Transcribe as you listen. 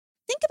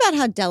think about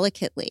how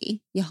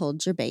delicately you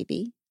hold your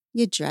baby,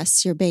 you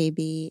dress your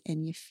baby,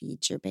 and you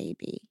feed your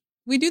baby.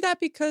 We do that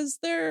because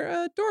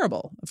they're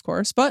adorable, of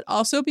course, but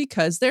also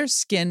because their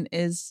skin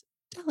is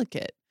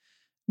delicate.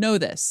 Know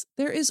this,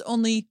 there is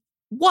only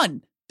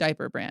one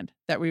diaper brand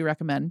that we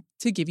recommend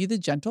to give you the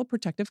gentle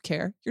protective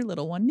care your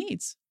little one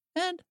needs.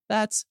 And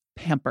that's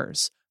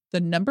Pampers,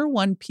 the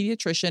 #1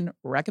 pediatrician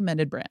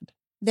recommended brand.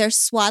 Their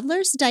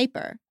Swaddler's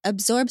diaper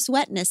absorbs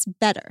wetness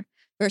better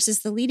versus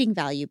the leading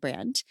value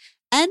brand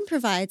and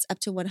provides up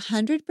to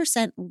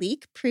 100%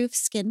 leak-proof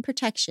skin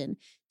protection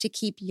to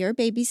keep your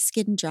baby's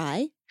skin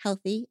dry,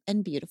 healthy,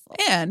 and beautiful.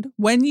 And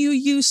when you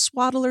use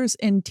Swaddlers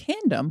in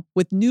tandem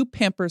with new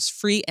Pampers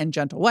Free and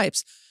Gentle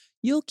wipes,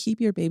 you'll keep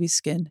your baby's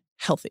skin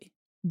healthy.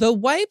 The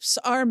wipes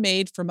are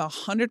made from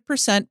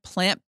 100%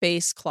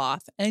 plant-based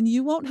cloth, and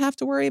you won't have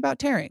to worry about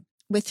tearing.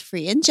 With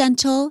Free and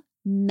Gentle,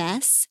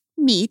 mess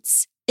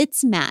meets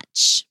its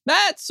match.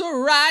 That's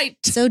right.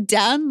 So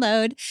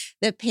download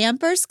the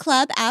Pampers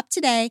Club app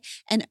today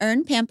and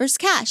earn Pampers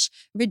Cash.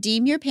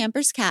 Redeem your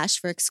Pampers Cash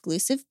for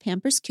exclusive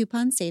Pampers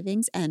coupon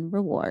savings and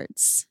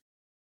rewards.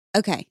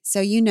 Okay,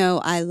 so you know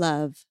I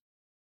love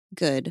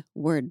good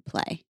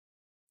wordplay.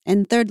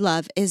 And Third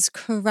Love is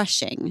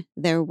crushing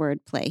their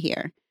wordplay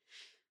here.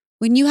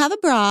 When you have a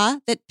bra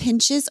that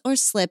pinches or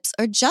slips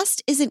or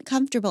just isn't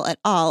comfortable at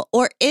all,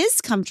 or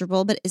is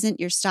comfortable but isn't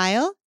your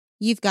style,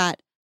 you've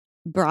got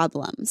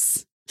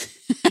Brablums.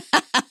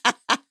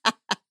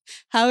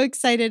 How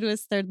excited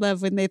was Third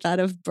Love when they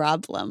thought of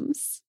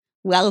Brablums?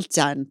 Well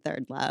done,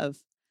 Third Love.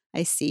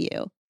 I see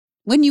you.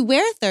 When you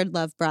wear Third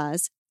Love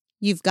bras,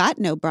 you've got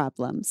no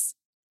problems.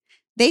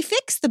 They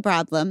fix the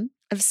problem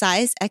of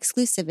size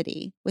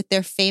exclusivity with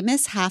their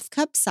famous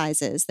half-cup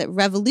sizes that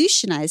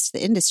revolutionized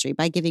the industry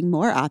by giving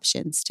more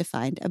options to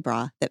find a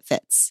bra that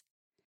fits.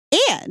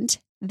 And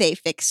they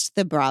fixed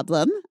the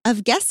problem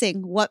of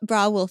guessing what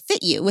bra will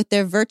fit you with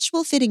their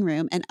virtual fitting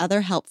room and other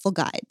helpful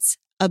guides.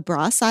 A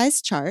bra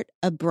size chart,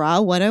 a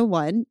Bra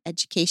 101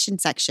 education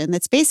section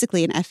that's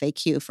basically an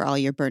FAQ for all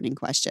your burning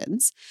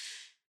questions,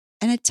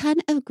 and a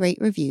ton of great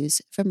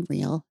reviews from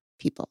real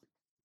people.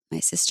 My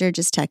sister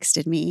just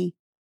texted me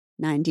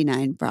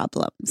 99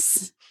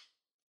 problems,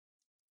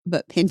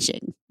 but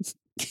pinching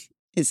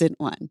isn't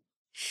one.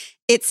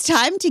 It's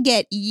time to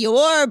get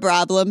your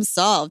problem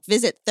solved.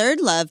 Visit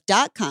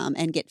thirdlove.com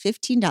and get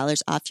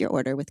 $15 off your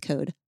order with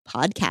code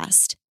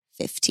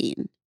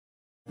PODCAST15.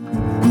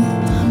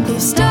 They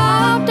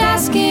stopped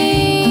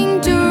asking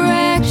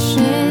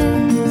directions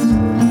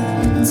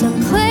to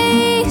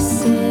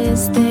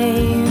places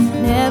they've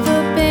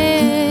never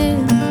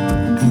been.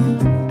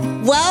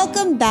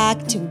 Welcome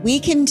back to We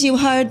Can Do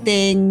Hard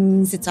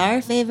Things. It's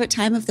our favorite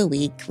time of the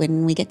week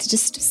when we get to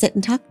just sit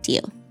and talk to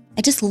you.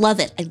 I just love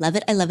it. I love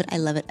it. I love it. I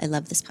love it. I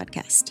love this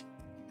podcast.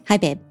 Hi,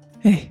 babe.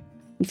 Hey.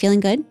 You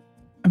feeling good?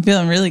 I'm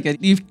feeling really good.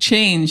 You've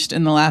changed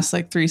in the last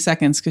 3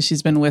 seconds because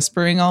she's been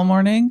whispering all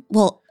morning.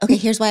 Well, okay,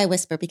 here's why I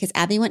whisper. Because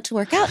Abby went to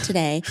work out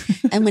today.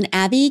 And when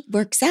Abby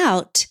works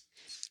out,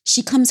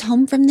 she comes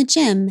home from the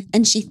gym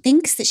and she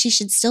thinks that she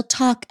should still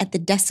talk at the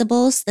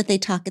decibels that they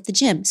talk at the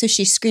gym. So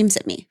she screams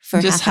at me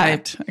for just half an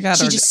hyped. hour.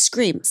 She just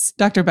screams.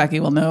 Dr. Becky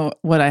will know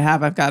what I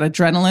have. I've got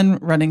adrenaline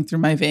running through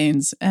my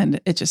veins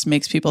and it just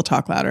makes people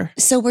talk louder.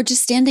 So we're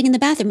just standing in the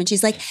bathroom and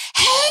she's like,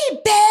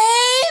 hey,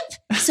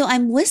 babe. So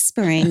I'm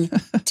whispering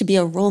to be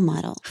a role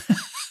model.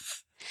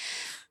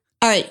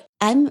 All right.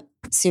 I'm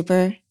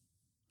super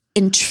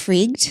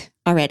intrigued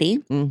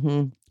already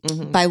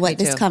by what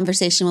this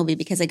conversation will be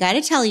because I got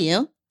to tell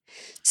you,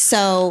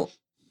 so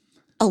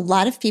a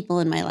lot of people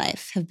in my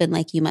life have been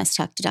like, you must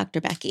talk to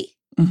Dr. Becky.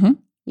 Mm-hmm.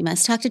 You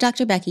must talk to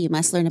Dr. Becky. You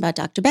must learn about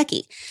Dr.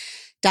 Becky.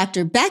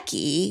 Dr.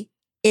 Becky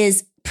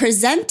is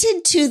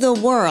presented to the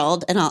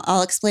world, and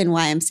I'll explain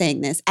why I'm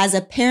saying this, as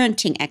a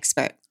parenting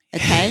expert,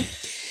 okay?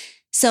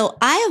 So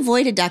I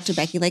avoided Dr.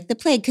 Becky like the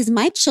plague because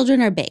my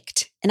children are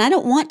baked, and I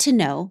don't want to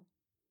know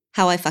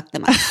how I fucked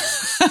them up.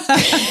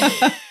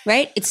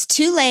 Right? It's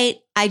too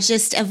late. I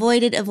just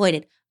avoided.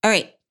 All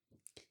right.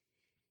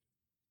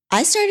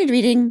 I started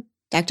reading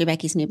Dr.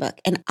 Becky's new book,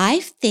 and I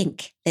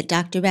think that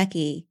Dr.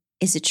 Becky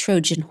is a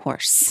Trojan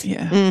horse.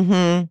 Yeah.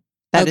 Mm-hmm.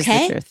 That is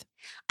the truth.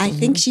 I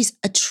think she's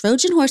a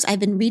Trojan horse. I've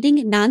been reading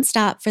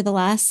nonstop for the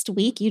last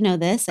week. You know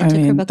this. I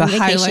took her book on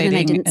vacation and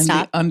I didn't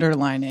stop. The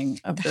underlining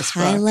of this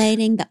book.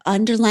 Highlighting, the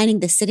underlining,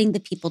 the sitting the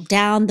people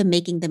down, the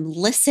making them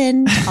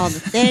listen to all the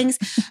things.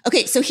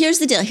 Okay, so here's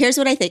the deal. Here's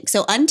what I think.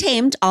 So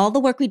Untamed, all the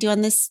work we do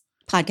on this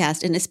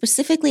podcast, and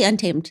specifically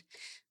Untamed,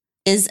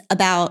 is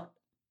about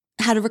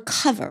how to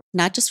recover,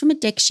 not just from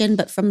addiction,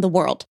 but from the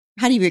world.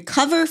 How do you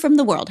recover from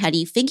the world? How do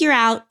you figure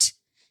out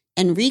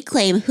and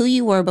reclaim who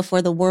you were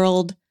before the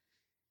world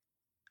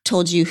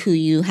told you who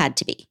you had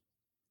to be?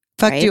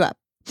 Fucked you up.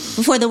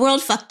 Before the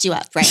world fucked you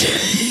up,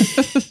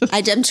 right?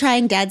 I'm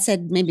trying. Dad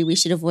said maybe we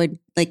should avoid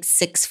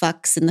 6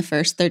 fucks in the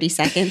first 30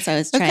 seconds. I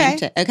was trying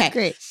to. Okay,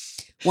 great.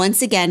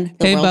 Once again,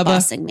 the world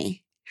bossing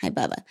me. Hi,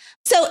 Bubba.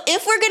 So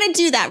if we're going to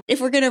do that, if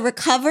we're going to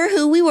recover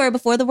who we were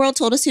before the world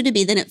told us who to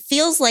be, then it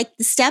feels like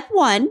the step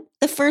one,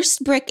 the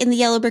first brick in the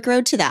yellow brick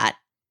road to that,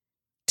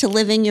 to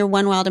living your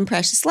one wild and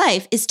precious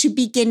life is to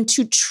begin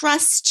to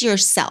trust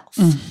yourself,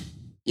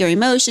 your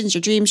emotions,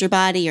 your dreams, your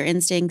body, your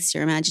instincts,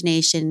 your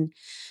imagination.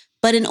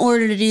 But in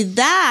order to do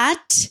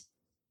that,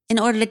 in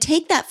order to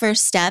take that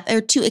first step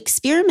or to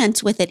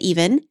experiment with it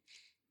even,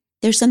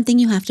 there's something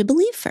you have to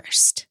believe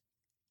first.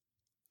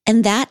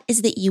 And that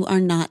is that you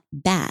are not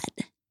bad.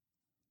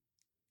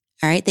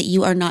 All right? That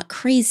you are not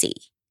crazy.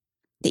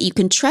 That you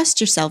can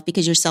trust yourself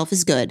because yourself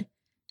is good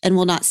and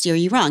will not steer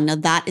you wrong. Now,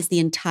 that is the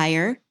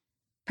entire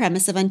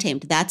premise of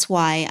Untamed. That's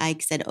why I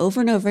said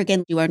over and over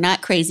again, you are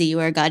not crazy. You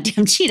are a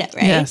goddamn cheetah,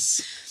 right?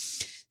 Yes.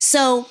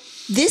 So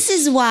this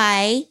is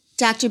why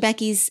Dr.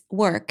 Becky's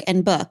work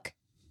and book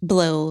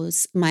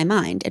blows my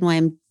mind and why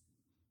I'm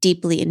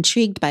deeply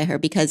intrigued by her,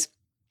 because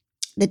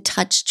the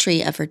touch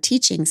tree of her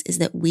teachings is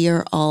that we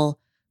are all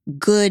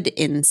good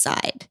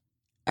inside.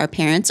 Our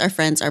parents, our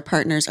friends, our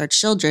partners, our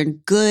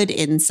children, good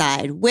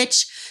inside,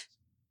 which,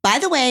 by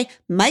the way,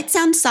 might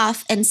sound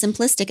soft and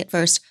simplistic at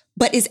first,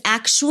 but is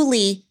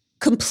actually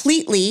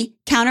completely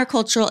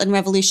countercultural and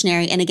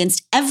revolutionary and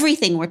against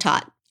everything we're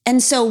taught.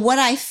 And so what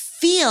I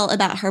feel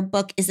about her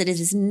book is that it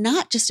is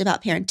not just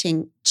about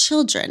parenting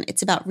children.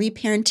 It's about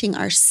reparenting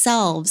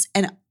ourselves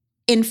and,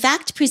 in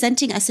fact,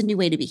 presenting us a new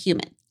way to be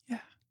human.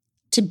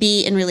 To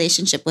be in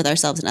relationship with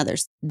ourselves and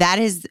others. That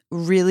is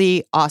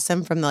really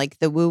awesome from like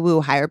the woo-woo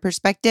higher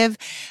perspective.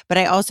 But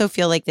I also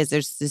feel like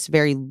there's this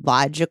very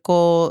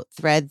logical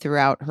thread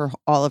throughout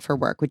all of her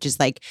work, which is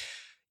like,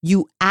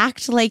 you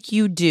act like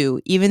you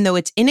do, even though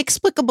it's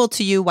inexplicable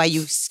to you why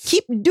you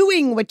keep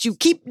doing what you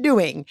keep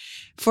doing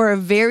for a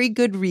very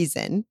good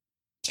reason.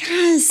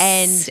 Yes.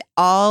 And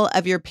all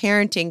of your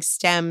parenting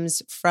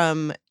stems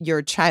from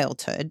your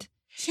childhood.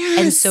 Yes.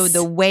 And so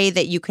the way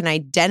that you can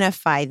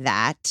identify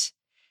that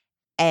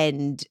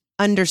and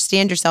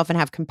understand yourself and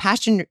have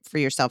compassion for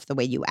yourself the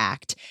way you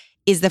act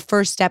is the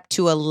first step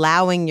to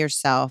allowing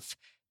yourself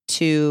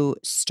to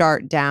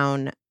start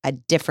down a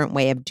different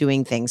way of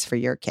doing things for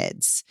your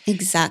kids.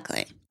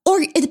 Exactly. Or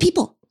the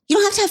people. You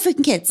don't have to have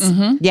freaking kids.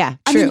 Mm-hmm. Yeah,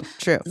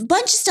 true. A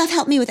bunch of stuff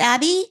helped me with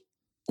Abby.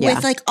 Yeah,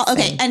 with like,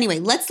 okay, same. Anyway,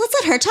 let's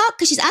let her talk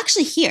because she's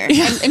actually here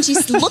and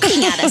she's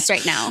looking at us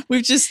right now.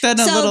 We've just done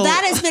a so little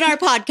that has been our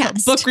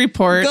podcast. book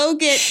report. Go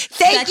get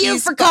Thank you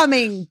for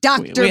coming,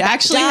 Dr. We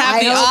actually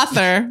have the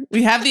author.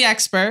 We have the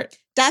expert.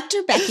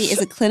 Dr. Becky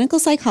is a clinical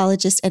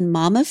psychologist and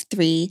mom of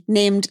 3,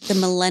 named the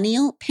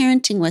Millennial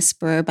Parenting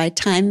Whisperer by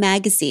Time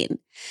Magazine.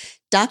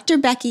 Dr.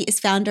 Becky is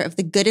founder of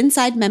the Good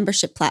Inside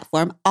membership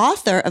platform,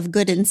 author of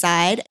Good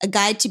Inside, a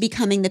guide to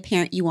becoming the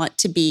parent you want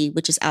to be,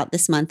 which is out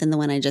this month and the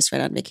one I just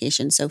read on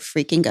vacation. So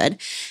freaking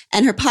good.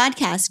 And her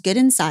podcast, Good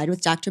Inside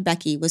with Dr.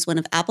 Becky, was one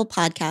of Apple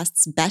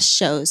Podcasts' best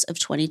shows of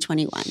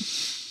 2021.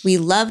 We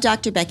love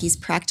Dr. Becky's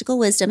practical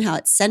wisdom, how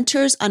it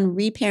centers on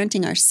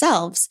reparenting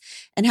ourselves,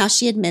 and how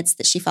she admits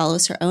that she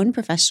follows her own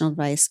professional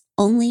advice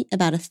only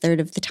about a third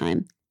of the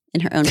time in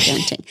her own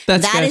parenting.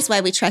 That is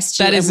why we trust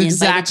you. That is you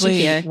exactly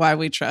here. why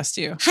we trust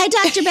you. Hi,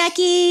 Dr.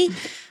 Becky.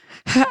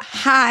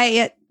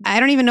 Hi. I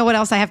don't even know what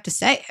else I have to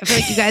say. I feel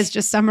like you guys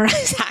just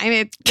summarized.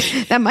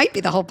 That might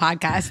be the whole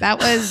podcast. That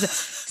was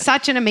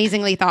such an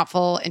amazingly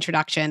thoughtful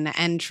introduction.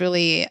 And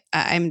truly,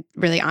 I'm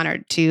really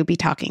honored to be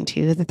talking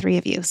to the 3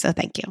 of you. So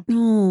thank you.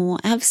 Oh,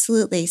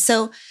 absolutely.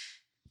 So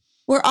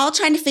we're all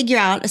trying to figure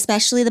out,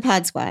 especially the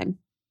Pod Squad,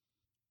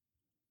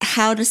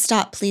 how to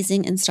stop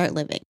pleasing and start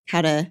living,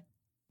 how to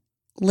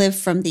live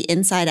from the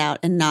inside out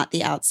and not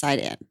the outside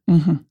in.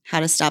 Mm-hmm. How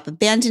to stop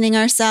abandoning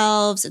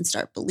ourselves and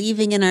start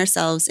believing in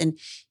ourselves. And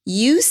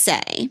you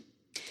say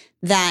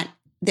that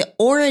the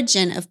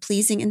origin of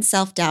pleasing and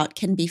self-doubt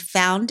can be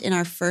found in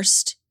our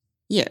first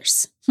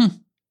years.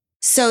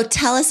 So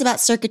tell us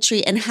about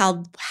circuitry and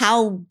how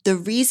the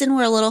reason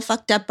we're a little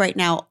fucked up right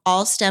now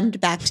all stemmed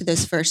back to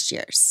those first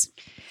years.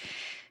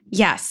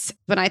 Yes.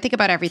 When I think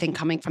about everything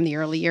coming from the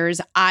early years,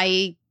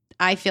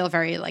 I feel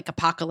very like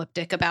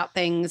apocalyptic about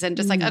things and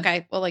just like,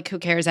 okay, well, like who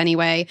cares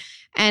anyway?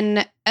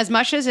 And as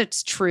much as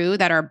it's true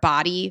that our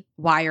body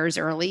wires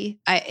early,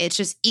 it's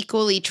just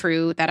equally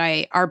true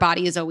that our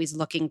body is always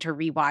looking to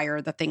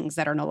rewire the things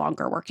that are no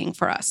longer working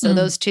for us. So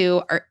those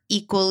two are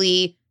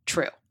equally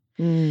true.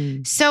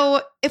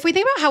 So if we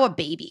think about how a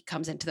baby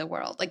comes into the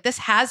world, like this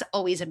has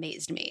always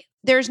amazed me.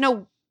 There's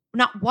not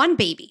one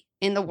baby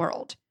in the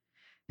world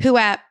who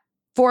at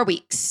 4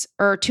 weeks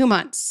or 2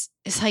 months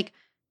is like,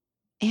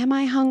 am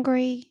I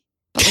hungry?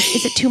 But like,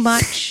 is it too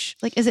much?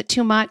 Like, is it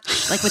too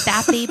much? Like, would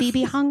that baby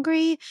be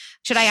hungry?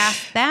 Should I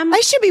ask them? I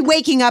should be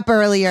waking up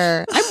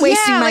earlier. I'm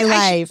wasting my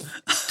life.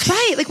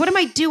 Right. Like, what am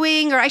I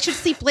doing? Or I should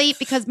sleep late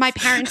because my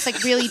parents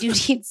like really do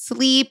need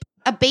sleep.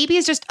 A baby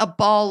is just a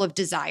ball of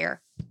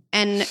desire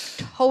and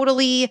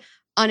totally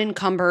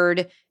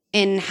unencumbered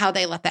in how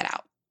they let that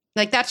out.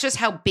 Like, that's just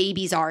how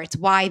babies are. It's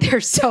why they're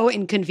so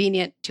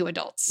inconvenient to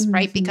adults,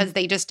 right? Because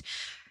they just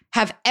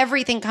have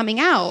everything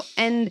coming out.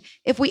 And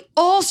if we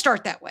all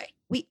start that way,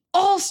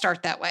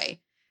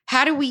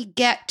 how do we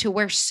get to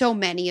where so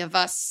many of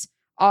us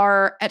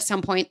are at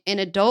some point in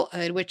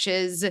adulthood, which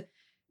is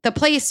the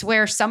place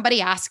where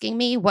somebody asking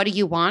me, what do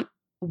you want,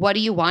 what do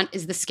you want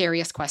is the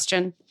scariest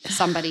question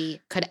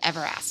somebody could ever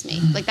ask me.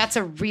 Like, that's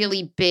a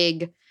really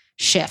big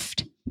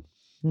shift.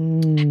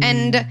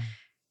 And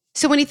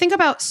so when you think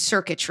about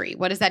circuitry,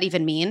 what does that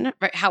even mean?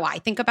 Right? How I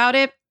think about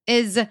it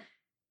is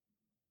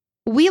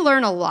we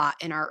learn a lot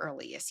in our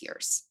earliest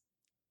years.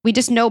 We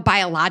just know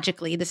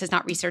biologically, this is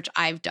not research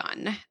I've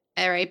done,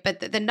 all right? But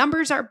the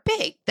numbers are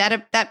big,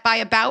 that by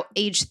about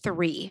age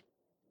 3,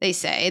 they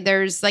say,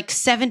 there's like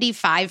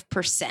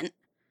 75%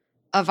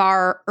 of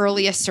our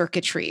earliest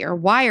circuitry or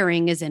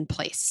wiring is in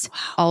place.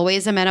 Wow.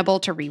 Always amenable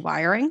to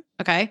rewiring,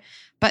 okay?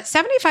 But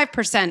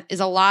 75% is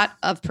a lot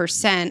of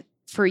percent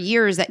for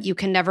years that you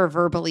can never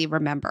verbally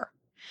remember.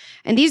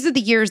 And these are the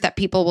years that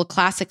people will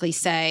classically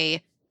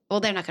say, well,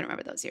 they're not going to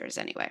remember those years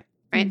anyway,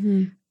 right?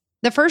 Mm-hmm.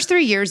 The first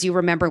 3 years you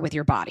remember with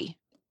your body,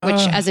 which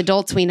as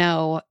adults we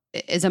know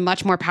is a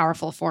much more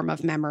powerful form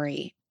of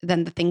memory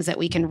than the things that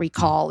we can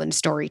recall in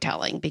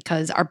storytelling,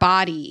 because our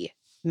body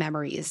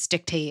memories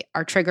dictate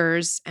our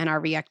triggers and our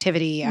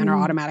reactivity and our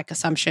automatic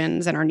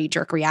assumptions and our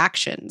knee-jerk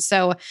reactions.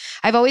 So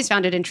I've always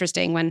found it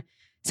interesting when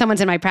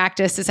someone's in my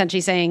practice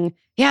essentially saying,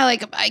 yeah,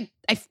 like I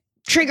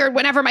triggered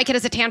whenever my kid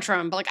has a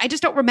tantrum, but like I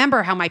just don't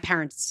remember how my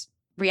parents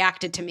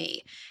reacted to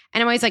me.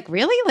 And I'm always like,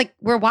 really? Like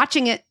we're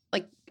watching it,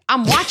 like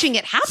I'm watching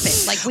it happen.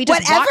 Like we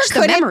just whatever watch the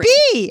could memory.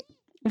 it be?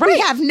 Right. We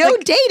have no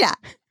data.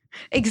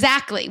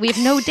 Exactly. We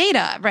have no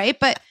data, right?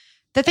 But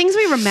the things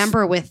we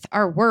remember with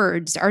our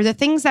words are the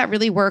things that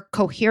really were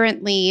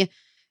coherently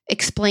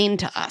explained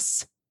to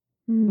us,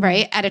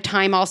 right? At a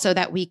time also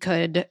that we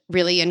could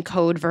really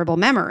encode verbal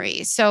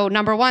memory. So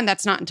number one,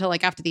 that's not until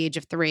like after the age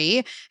of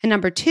 3. And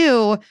number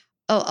 2,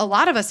 a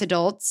lot of us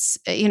adults,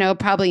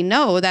 probably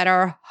know that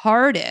our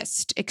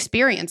hardest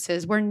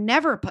experiences were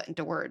never put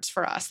into words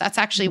for us. That's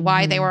actually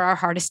why they were our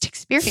hardest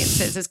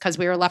experiences, is because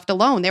we were left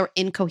alone. They were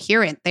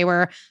incoherent. They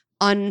were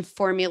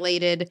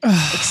unformulated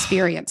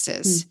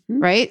experiences,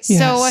 right?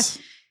 Yes.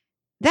 So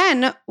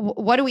then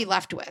what are we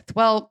left with?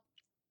 Well,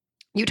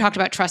 you talked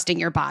about trusting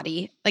your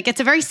body. Like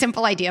it's a very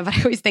simple idea, but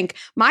I always think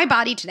my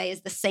body today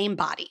is the same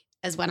body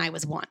as when I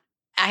was 1.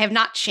 I have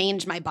not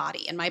changed my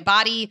body, and my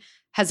body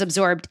has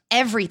absorbed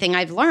everything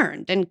I've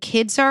learned. And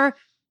kids are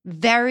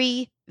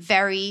very,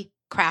 very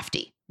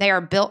crafty. They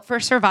are built for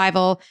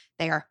survival.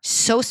 They are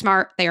so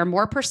smart. They are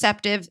more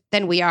perceptive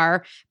than we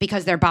are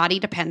because their body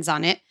depends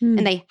on it.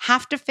 And they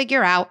have to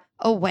figure out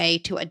a way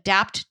to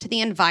adapt to the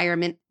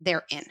environment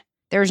they're in.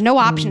 There's no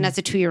option as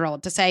a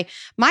 2-year-old to say,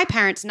 my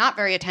parent's not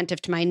very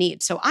attentive to my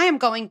needs, so I am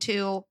going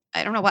to,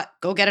 I don't know what,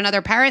 go get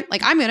another parent.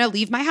 Like I'm going to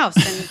leave my house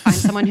and find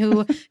someone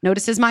who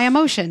notices my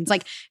emotions.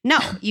 Like, no,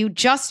 you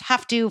just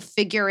have to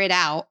figure it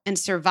out and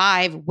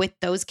survive with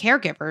those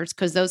caregivers,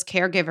 because those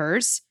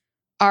caregivers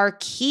are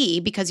key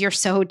because you're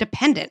so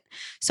dependent.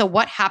 So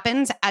what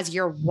happens as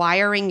you're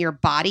wiring your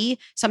body?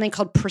 Something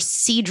called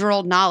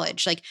procedural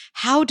knowledge. Like,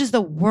 how does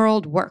the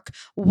world work?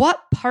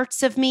 What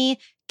parts of me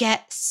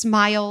get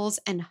smiles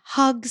and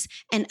hugs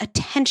and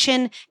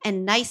attention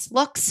and nice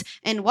looks?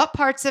 And what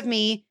parts of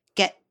me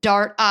get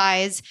dart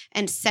eyes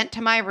and sent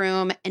to my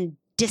room and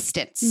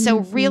distance? So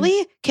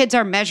really, kids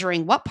are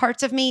measuring what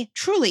parts of me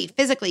truly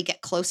physically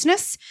get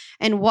closeness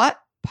and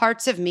what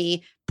parts of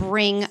me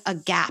bring a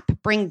gap,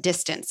 bring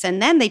distance. And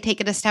then they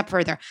take it a step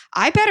further.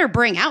 I better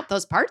bring out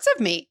those parts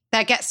of me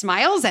that get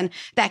smiles and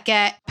that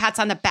get pats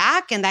on the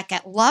back and that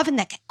get love and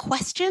that get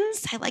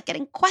questions. I like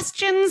getting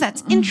questions.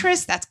 That's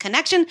interest, that's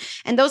connection.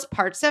 And those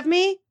parts of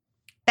me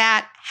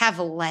that have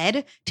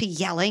led to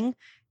yelling,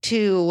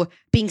 to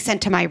being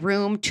sent to my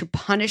room, to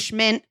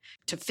punishment,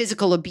 to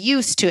physical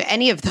abuse, to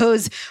any of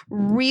those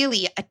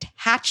really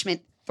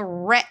attachment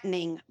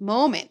threatening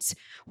moments.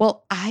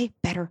 Well, I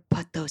better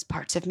put those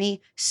parts of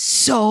me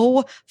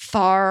so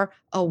far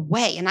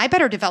away. And I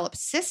better develop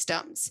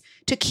systems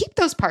to keep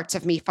those parts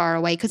of me far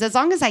away, because as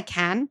long as I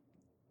can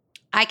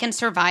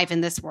survive in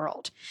this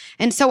world.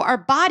 And so our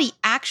body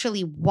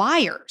actually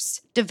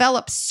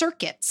develops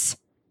circuits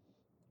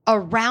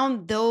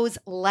around those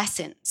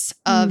lessons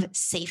of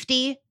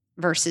safety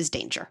versus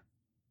danger.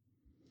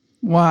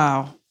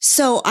 Wow.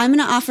 So I'm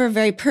going to offer a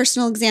very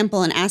personal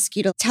example and ask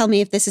you to tell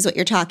me if this is what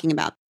you're talking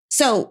about.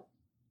 So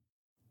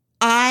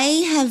I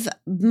have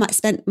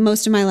spent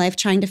most of my life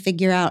trying to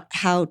figure out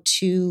how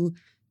to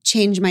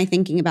change my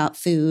thinking about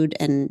food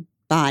and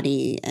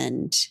body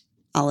and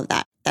all of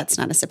that. That's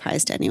not a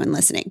surprise to anyone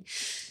listening.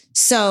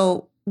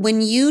 So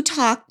when you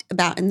talked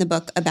about in the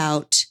book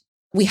about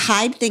we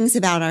hide things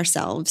about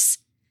ourselves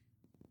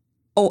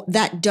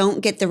that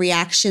don't get the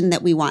reaction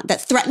that we want,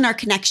 that threaten our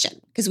connection,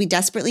 because we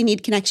desperately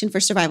need connection for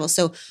survival.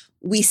 So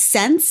we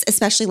sense,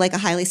 especially like a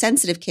highly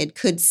sensitive kid,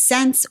 could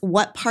sense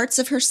what parts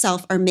of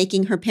herself are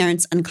making her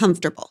parents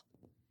uncomfortable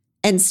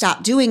and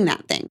stop doing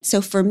that thing.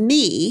 So for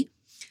me,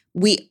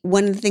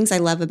 one of the things I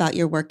love about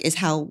your work is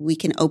how we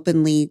can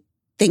openly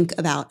think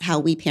about how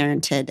we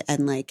parented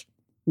and like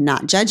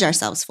not judge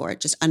ourselves for it,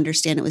 just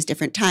understand it was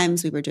different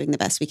times. We were doing the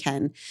best we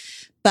can.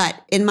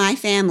 But in my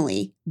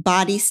family,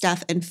 body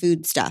stuff and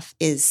food stuff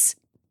is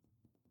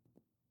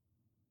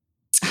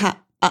a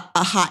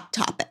hot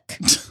topic.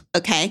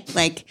 Okay.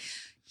 Like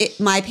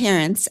my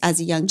parents as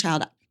a young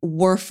child,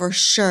 were for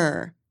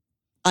sure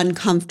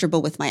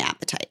uncomfortable with my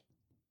appetite.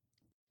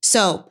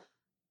 So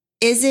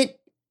is it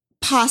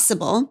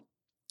possible,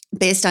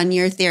 based on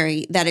your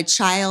theory, that a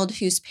child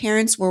whose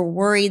parents were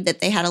worried that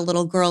they had a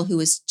little girl who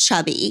was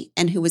chubby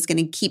and who was going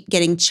to keep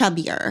getting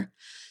chubbier,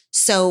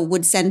 so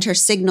would send her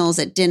signals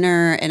at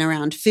dinner and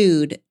around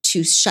food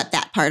to shut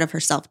that part of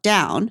herself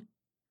down,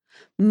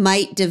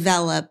 might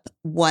develop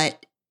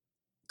what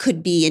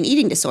could be an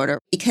eating disorder?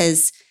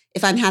 Because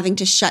if I'm having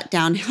to shut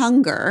down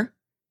hunger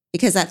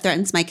because that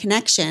threatens my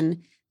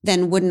connection,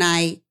 then wouldn't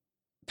I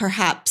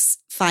perhaps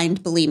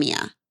find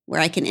bulimia,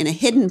 where I can, in a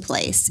hidden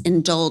place,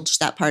 indulge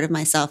that part of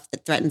myself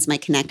that threatens my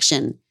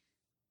connection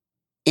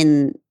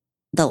in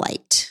the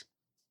light?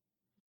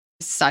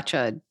 Such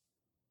a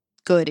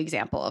good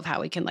example of how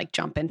we can like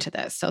jump into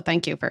this. So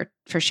thank you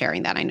for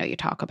sharing that. I know you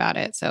talk about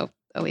it. So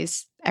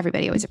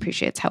everybody always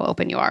appreciates how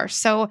open you are.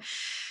 So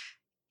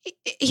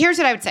here's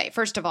what I would say.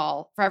 First of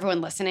all, for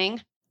everyone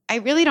listening, I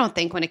really don't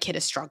think when a kid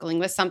is struggling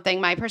with something,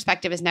 my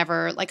perspective is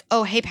never like,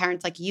 oh, hey,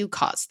 parents, like you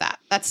caused that.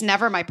 That's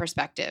never my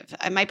perspective.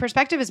 My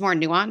perspective is more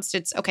nuanced.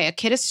 It's, okay, a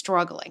kid is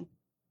struggling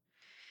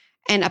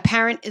and a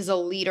parent is a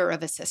leader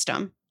of a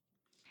system.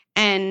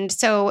 And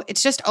so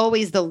it's just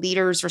always the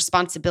leader's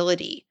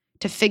responsibility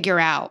to figure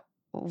out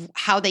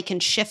how they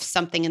can shift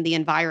something in the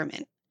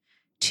environment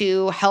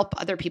to help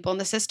other people in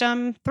the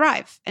system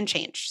thrive and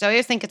change. So I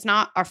just think it's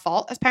not our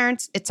fault as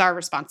parents, it's our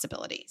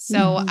responsibility.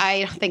 So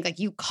I don't think like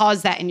you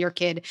caused that in your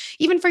kid,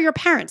 even for your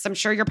parents. I'm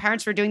sure your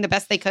parents were doing the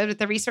best they could with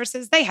the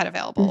resources they had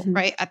available,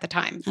 right, at the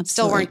time. Absolutely.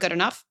 Still weren't good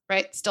enough,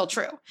 right? Still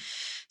true.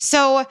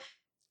 So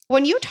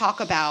when you talk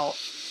about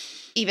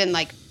even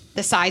like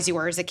the size you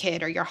were as a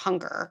kid or your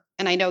hunger,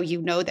 and I know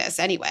you know this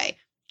anyway,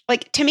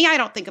 like to me, I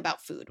don't think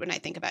about food when I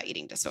think about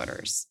eating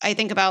disorders. I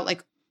think about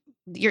like,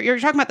 you're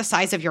talking about the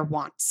size of your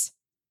wants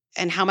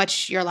and how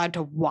much you're allowed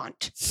to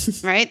want,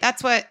 right?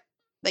 That's what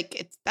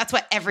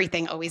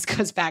everything always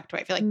goes back to.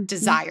 I feel like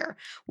desire.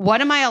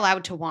 What am I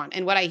allowed to want?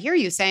 And what I hear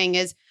you saying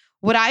is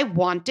what I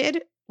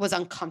wanted was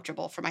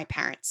uncomfortable for my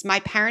parents.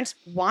 My parents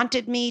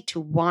wanted me to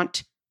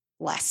want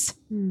less.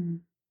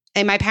 And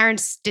my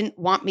parents didn't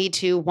want me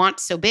to want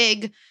so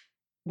big.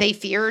 They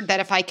feared that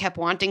if I kept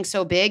wanting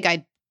so big,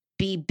 I'd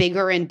be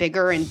bigger and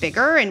bigger and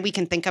bigger. And we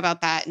can think about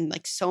that in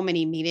like so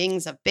many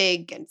meanings of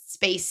big and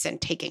space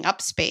and taking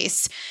up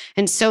space.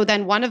 And so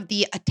then one of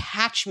the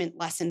attachment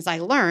lessons I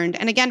learned,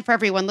 and again, for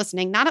everyone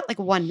listening, not at like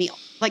one meal,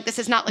 like this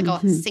is not like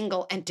a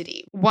single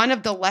entity. One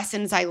of the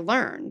lessons I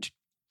learned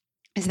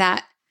is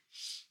that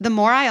the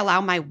more I allow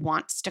my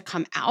wants to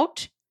come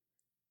out,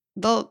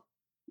 the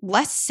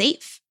less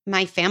safe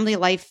my family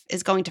life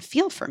is going to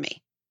feel for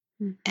me.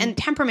 And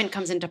temperament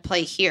comes into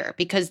play here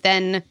because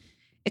then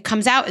it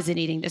comes out as an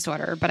eating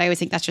disorder, but I always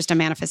think that's just a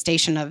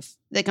manifestation of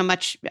like a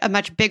much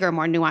bigger,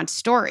 more nuanced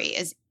story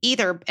is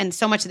either, and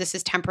so much of this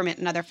is temperament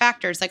and other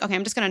factors, like, okay,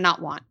 I'm just going to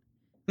not want.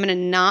 I'm going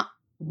to not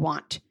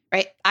want,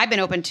 right? I've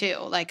been open too.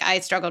 Like I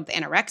struggled with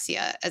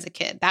anorexia as a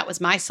kid. That was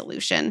my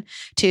solution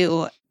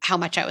to how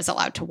much I was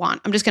allowed to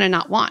want. I'm just going to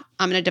not want.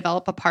 I'm going to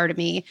develop a part of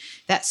me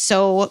that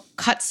so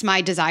cuts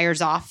my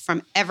desires off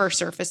from ever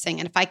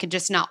surfacing. And if I could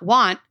just not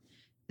want,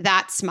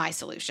 that's my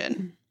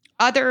solution.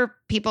 Other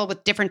people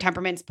with different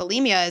temperaments,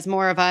 bulimia is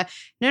more of a,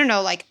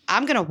 no, like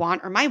I'm going to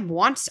want, or my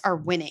wants are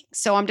winning.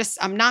 So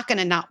I'm not going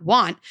to not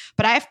want,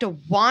 but I have to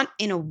want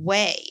in a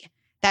way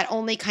that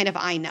only kind of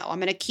I know. I'm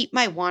going to keep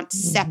my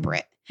wants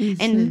separate.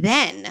 And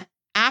then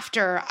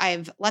after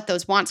I've let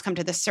those wants come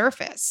to the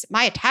surface,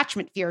 my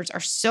attachment fears are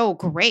so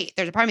great.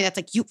 There's a part of me that's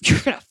like, you're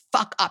going to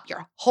fuck up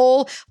your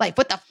whole life.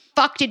 What the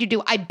fuck did you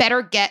do? I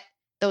better get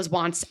those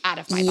wants out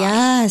of my body.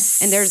 Yes.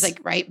 And there's like,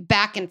 right,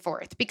 back and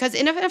forth. Because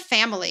if a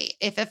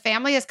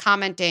family is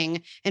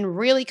commenting and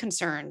really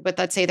concerned with,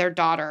 let's say, their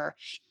daughter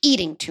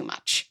eating too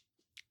much,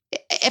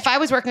 if I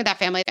was working with that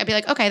family, I'd be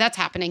like, okay, that's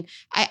happening.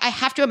 I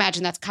have to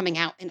imagine that's coming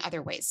out in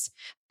other ways.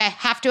 I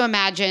have to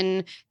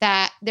imagine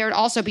that there'd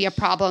also be a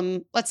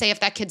problem. Let's say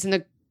if that kid's in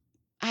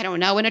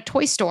a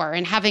toy store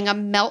and having a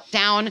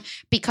meltdown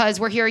because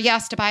we're here,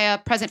 yes, to buy a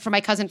present for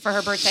my cousin for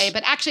her birthday,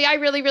 but actually I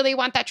really, really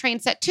want that train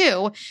set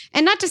too.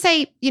 And not to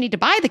say you need to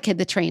buy the kid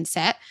the train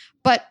set,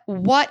 but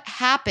what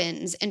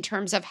happens in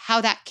terms of how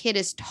that kid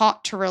is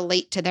taught to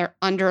relate to their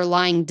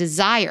underlying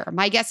desire?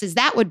 My guess is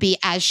that would be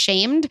as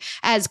shamed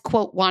as,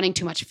 quote, wanting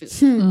too much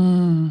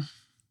food.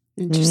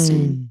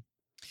 Interesting.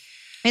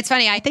 It's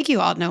funny. I think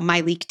you all know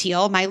Myleik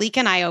Teele. Myleik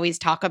and I always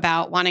talk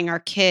about wanting our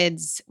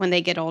kids when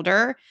they get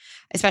older,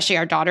 especially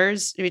our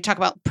daughters, we talk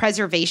about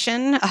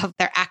preservation of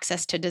their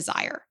access to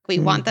desire. We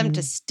want them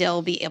to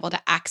still be able to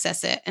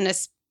access it. And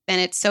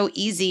it's so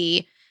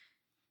easy.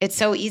 It's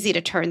so easy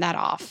to turn that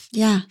off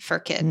for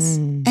kids.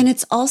 And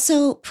it's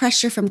also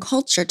pressure from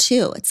culture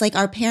too. It's like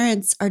our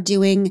parents are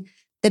doing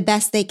the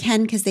best they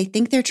can because they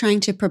think they're trying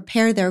to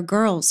prepare their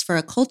girls for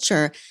a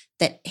culture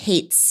that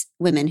hates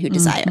women who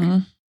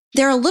desire.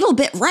 They're a little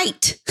bit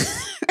right,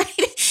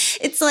 right?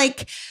 It's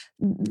like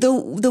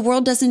the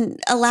world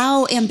doesn't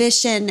allow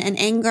ambition and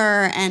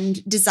anger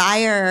and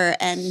desire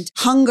and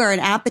hunger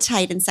and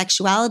appetite and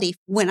sexuality.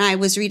 When I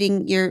was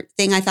reading your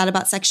thing, I thought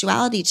about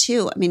sexuality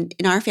too. I mean,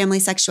 in our family,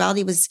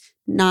 sexuality was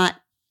not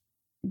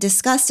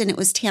discussed and it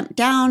was tamped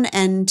down,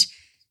 and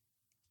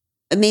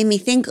it made me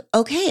think,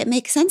 okay, it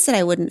makes sense that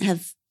I wouldn't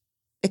have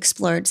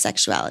explored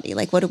sexuality.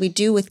 Like, what do we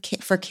do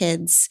for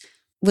kids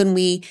when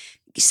we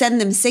send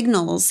them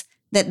signals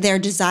that their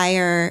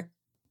desire,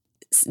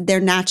 their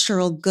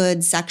natural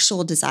good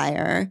sexual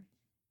desire,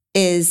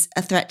 is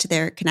a threat to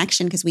their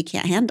connection because we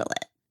can't handle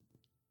it?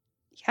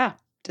 Yeah.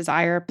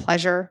 Desire,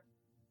 pleasure.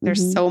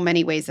 There's so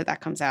many ways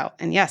that comes out.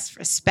 And yes,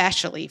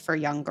 especially for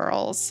young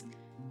girls.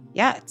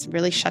 Yeah, it's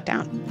really shut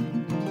down.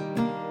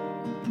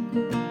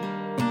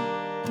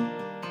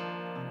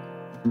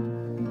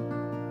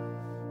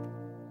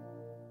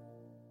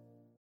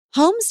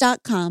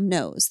 Homes.com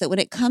knows that when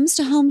it comes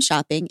to home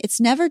shopping,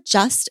 it's never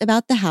just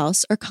about the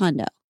house or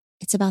condo.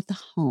 It's about the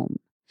home.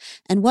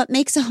 And what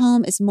makes a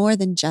home is more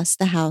than just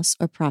the house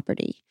or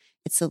property.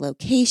 It's the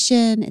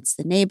location, it's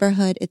the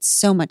neighborhood, it's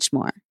so much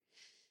more.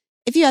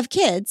 If you have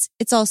kids,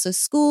 it's also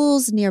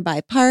schools,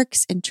 nearby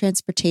parks, and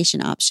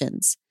transportation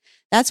options.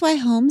 That's why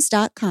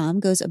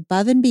Homes.com goes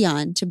above and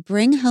beyond to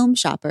bring home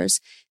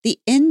shoppers the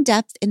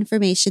in-depth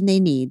information they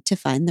need to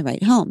find the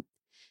right home.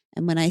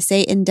 And when I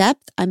say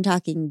in-depth, I'm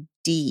talking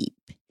deep.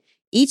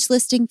 Each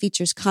listing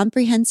features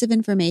comprehensive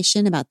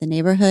information about the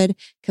neighborhood,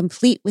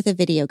 complete with a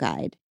video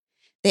guide.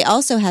 They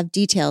also have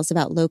details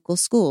about local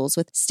schools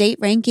with state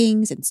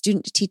rankings and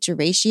student-to-teacher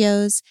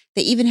ratios.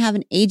 They even have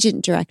an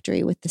agent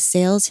directory with the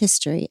sales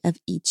history of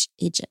each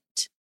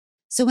agent.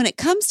 So when it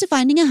comes to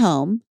finding a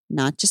home,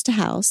 not just a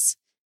house,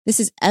 this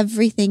is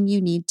everything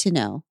you need to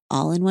know,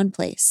 all in one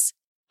place.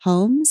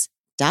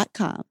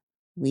 Homes.com.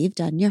 We've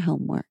done your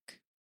homework.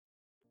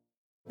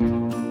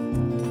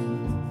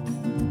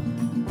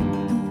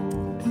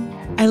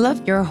 I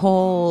love your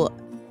whole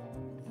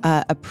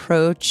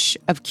approach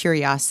of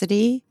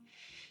curiosity.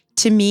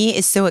 To me,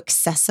 is so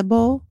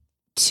accessible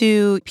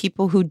to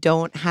people who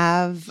don't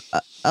have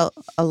a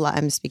lot.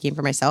 I'm speaking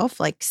for myself,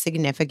 like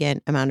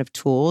significant amount of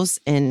tools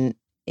in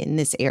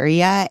this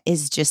area.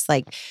 Is just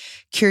like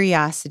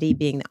curiosity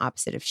being the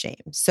opposite of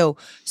shame. So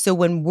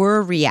when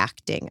we're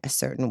reacting a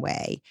certain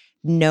way,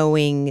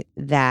 knowing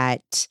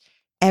that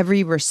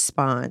every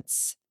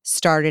response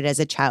started as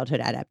a childhood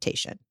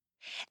adaptation.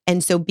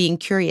 And so being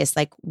curious,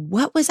 like,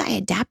 what was I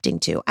adapting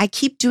to? I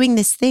keep doing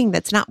this thing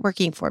that's not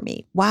working for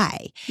me.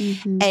 Why?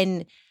 Mm-hmm.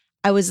 And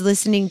I was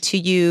listening to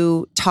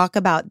you talk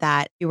about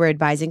that. You were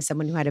advising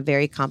someone who had a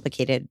very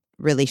complicated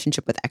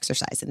relationship with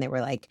exercise. And they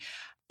were like,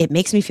 it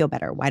makes me feel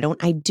better. Why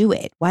don't I do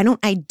it? Why don't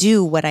I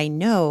do what I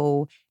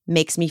know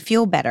makes me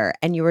feel better?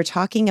 And you were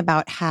talking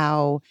about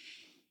how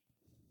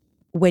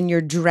when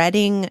you're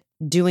dreading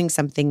doing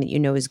something that you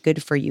know is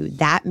good for you,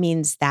 that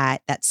means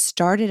that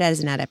started as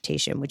an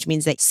adaptation, which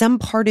means that some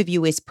part of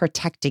you is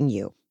protecting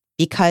you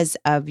because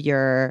of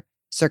your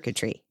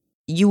circuitry.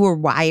 You were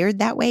wired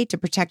that way to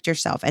protect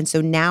yourself. And so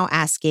now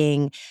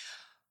asking,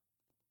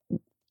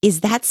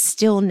 is that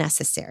still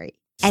necessary?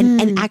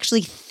 And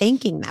actually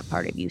thanking that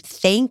part of you.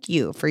 Thank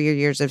you for your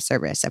years of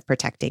service of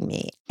protecting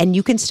me. And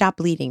you can stop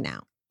bleeding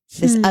now.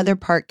 This other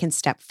part can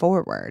step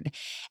forward.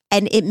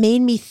 And it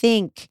made me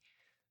think,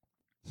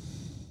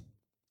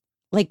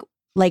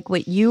 like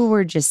what you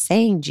were just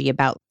saying, G,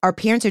 about our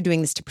parents are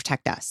doing this to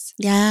protect us.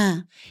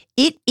 Yeah.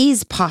 It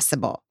is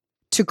possible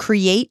to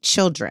create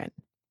children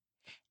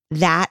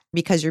that,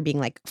 because you're being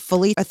like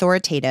fully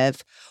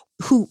authoritative,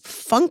 who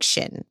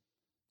function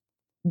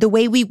the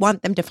way we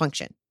want them to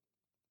function.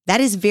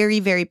 That is very,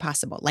 very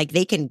possible. Like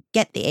they can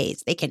get the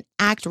A's. They can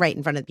act right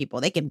in front of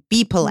people. They can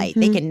be polite.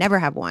 They can never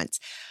have wants.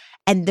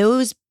 And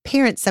those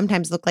parents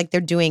sometimes look like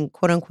they're doing,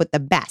 quote unquote, the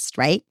best,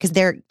 right? Because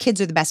their kids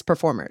are the best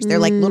performers. They're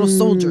like little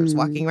soldiers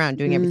walking around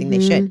doing everything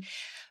they should.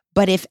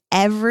 But if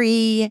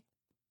every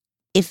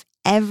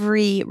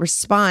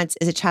response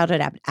is a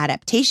childhood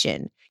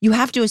adaptation, you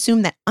have to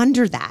assume that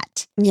under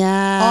that,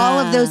 all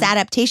of those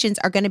adaptations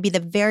are going to be the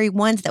very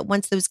ones that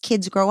once those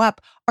kids grow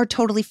up are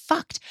totally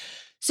fucked.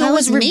 So that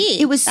was me.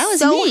 It was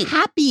so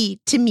happy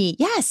to me,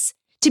 yes,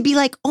 to be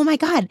like, oh my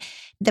God,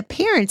 the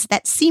parents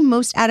that seem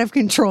most out of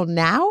control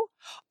now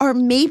are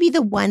maybe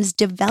the ones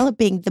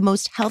developing the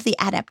most healthy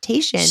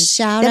adaptations.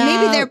 Shout out.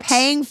 Maybe they're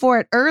paying for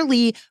it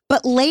early,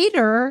 but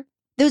later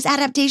those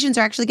adaptations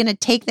are actually going to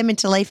take them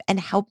into life and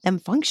help them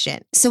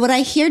function. So what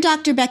I hear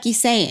Dr. Becky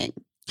saying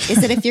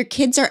is that if your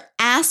kids are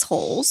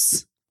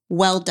assholes,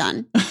 well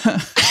done.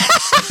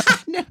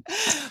 No.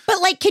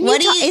 But like, can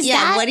what you do you,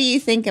 what do you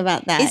think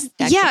about that,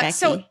 Dr. Becky?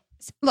 So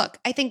look,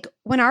 I think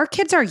when our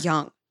kids are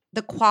young,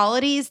 the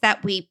qualities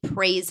that we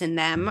praise in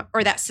them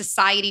or that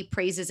society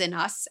praises in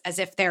us as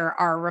if they're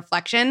our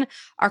reflection,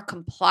 our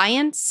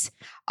compliance,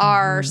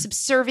 our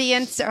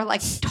subservience, or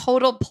like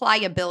total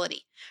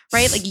pliability.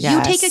 right? Like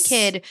you take a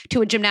kid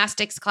to a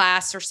gymnastics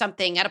class or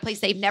something at a place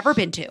they've never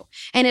been to.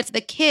 And it's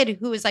the kid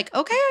who is like,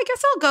 okay, I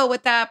guess I'll go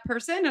with that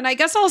person. And I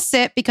guess I'll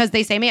sit because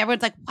they say me.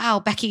 Everyone's like, wow,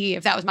 Becky,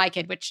 if that was my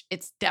kid, which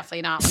it's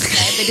definitely not.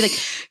 They'd be like,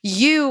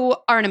 you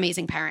are an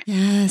amazing parent.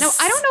 Yes. No,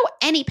 I don't know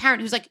any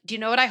parent who's like, do you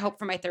know what I hope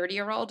for my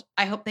 30-year-old?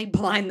 I hope they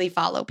blindly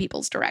follow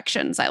people's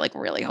directions. I like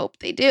really hope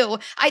they do.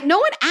 No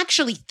one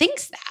actually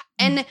thinks that.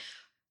 And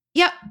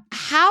yeah,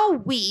 how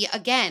we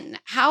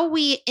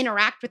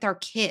interact with our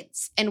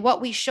kids and what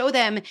we show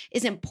them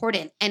is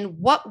important. And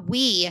what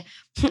we,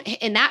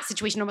 in that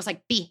situation, almost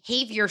like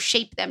behavior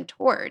shape them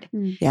toward.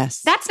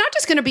 Yes. That's not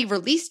just going to be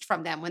released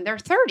from them when they're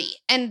 30.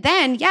 And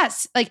then,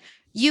 yes, like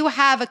you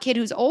have a kid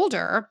who's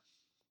older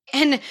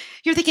and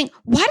you're thinking,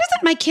 why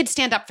doesn't my kid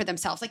stand up for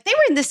themselves? Like they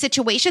were in this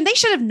situation. They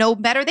should have known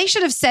better. They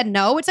should have said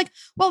no. It's like,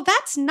 well,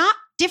 that's not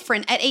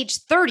different at age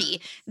 30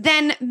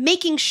 than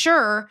making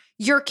sure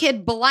your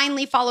kid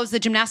blindly follows the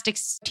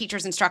gymnastics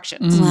teacher's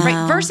instructions,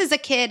 right? Versus a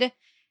kid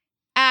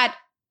at,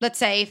 let's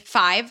say,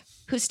 5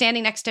 who's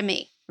standing next to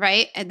me,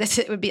 right? And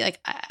it would be like,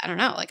 I don't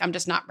know, like I'm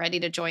just not ready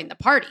to join the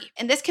party.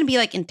 And this can be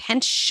like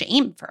intense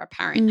shame for a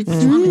parent. Like,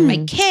 what's wrong with my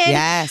kid?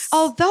 Yes.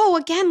 Although,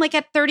 again, like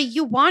at 30,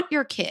 you want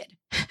your kid.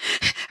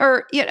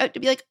 Or, you know, to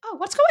be like, oh,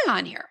 what's going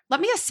on here? Let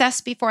me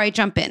assess before I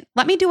jump in.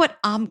 Let me do what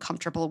I'm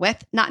comfortable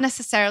with, not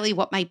necessarily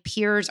what my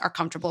peers are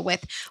comfortable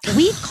with.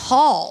 We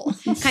call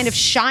kind of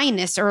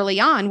shyness early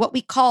on what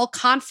we call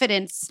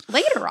confidence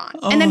later on.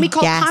 And then we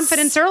call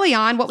confidence early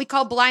on what we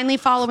call blindly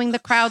following the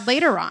crowd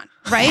later on,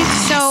 right?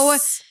 Yes. So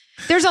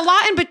there's a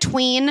lot in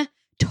between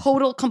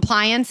total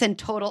compliance and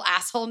total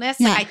assholeness.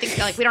 Like, I think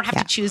like we don't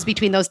have to choose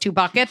between those two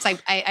buckets.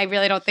 I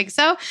really don't think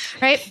so,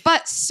 right?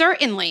 But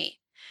certainly,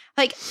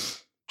 like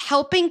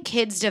helping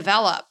kids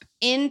develop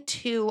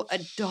into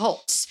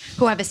adults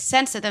who have a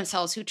sense of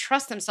themselves, who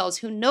trust themselves,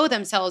 who know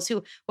themselves,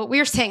 who, what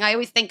we're saying, I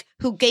always think,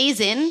 who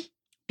gaze in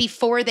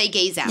before they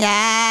gaze out.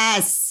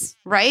 Yes.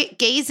 Right?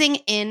 Gazing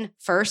in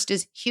first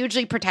is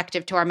hugely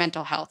protective to our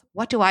mental health.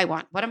 What do I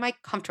want? What am I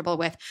comfortable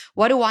with?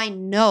 What do I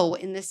know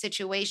in this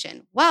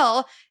situation?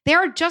 Well,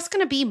 they're just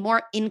going to be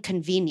more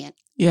inconvenient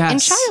in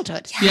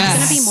childhood. It's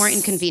going to be more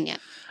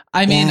inconvenient.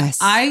 I mean,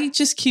 I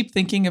just keep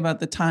thinking about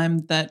the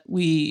time that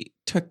we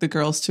took the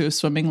girls to a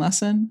swimming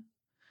lesson.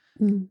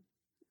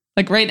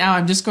 Like right now,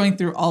 I'm just going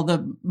through all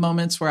the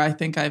moments where I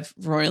think I've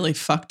royally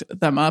fucked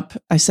them up.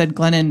 I said,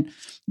 Glennon,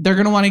 they're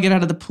going to want to get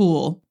out of the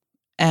pool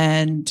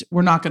and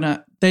we're not going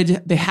to,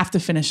 they have to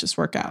finish this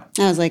workout.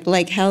 I was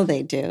like hell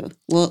they do.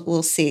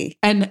 We'll see.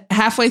 And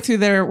halfway through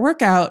their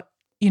workout,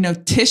 you know,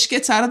 Tish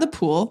gets out of the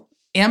pool.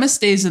 Emma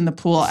stays in the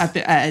pool at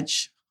the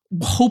edge,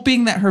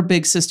 hoping that her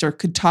big sister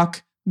could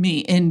talk me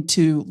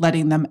into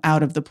letting them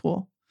out of the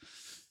pool.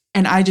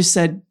 And I just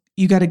said,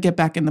 you got to get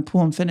back in the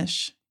pool and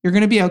finish. You're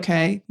going to be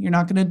okay. You're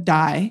not going to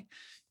die.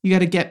 You got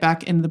to get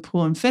back into the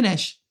pool and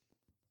finish.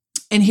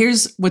 And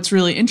here's what's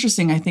really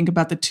interesting, I think,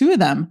 about the two of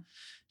them.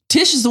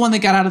 Tish is the one that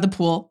got out of the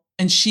pool,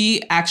 and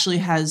she actually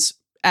has,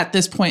 at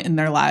this point in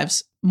their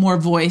lives, more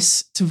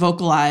voice to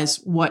vocalize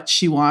what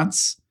she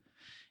wants.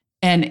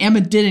 And Emma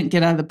didn't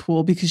get out of the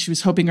pool because she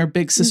was hoping her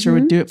big sister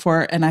would do it for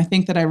her. And I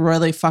think that I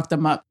royally fucked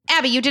them up.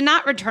 Abby, you did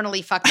not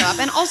eternally fuck them up.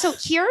 And also,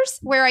 here's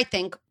where I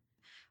think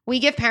we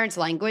give parents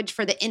language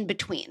for the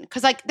in-between.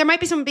 Because like there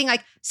might be someone being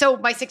like, so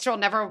my 6-year-old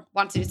never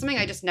wants to do something.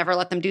 I just never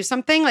let them do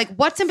something. Like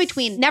what's in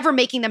between never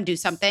making them do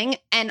something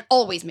and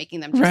always making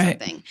them do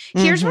something?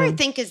 Here's where I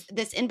think is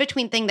this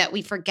in-between thing that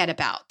we forget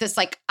about. This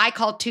like I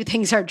call 2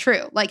 things are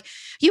true. Like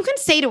you can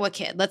say to a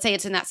kid, let's say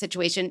it's in that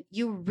situation,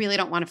 you really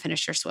don't want to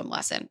finish your swim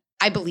lesson.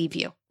 I believe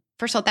you.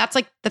 First of all, that's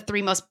like the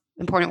 3 most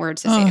important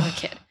words to say to a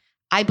kid.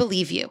 I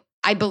believe you.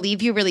 I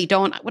believe you really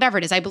don't, whatever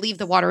it is. I believe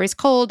the water is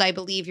cold. I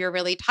believe you're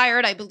really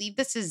tired. I believe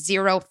this is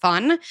zero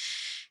fun.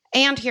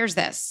 And here's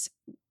this.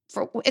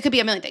 It could be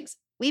a million things.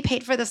 We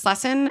paid for this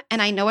lesson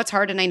and I know it's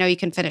hard and I know you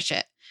can finish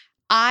it.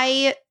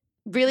 I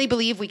really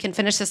believe we can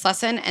finish this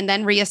lesson and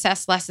then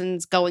reassess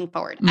lessons going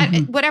forward,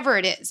 whatever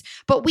it is.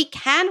 But we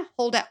can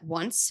hold at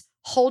once,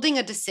 holding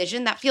a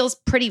decision that feels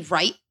pretty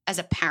right as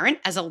a parent,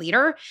 as a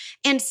leader,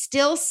 and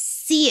still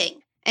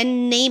seeing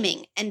and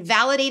naming and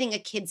validating a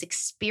kid's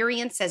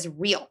experience as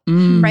real,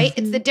 right?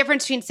 It's the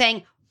difference between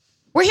saying,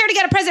 we're here to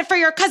get a present for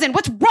your cousin.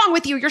 What's wrong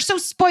with you? You're so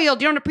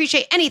spoiled. You don't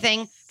appreciate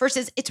anything.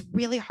 Versus it's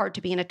really hard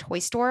to be in a toy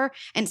store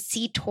and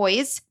see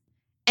toys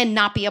and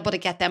not be able to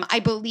get them. I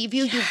believe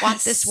you. You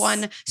want this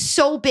one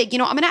so big. You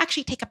know, I'm going to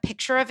actually take a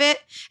picture of it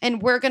and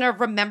we're going to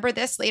remember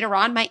this later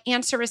on. My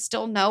answer is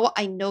still no.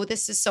 I know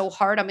this is so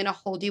hard. I'm going to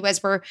hold you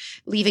as we're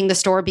leaving the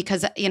store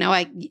because, you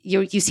know,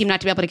 you seem not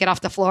to be able to get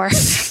off the floor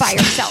by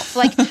yourself.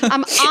 Like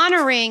I'm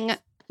honoring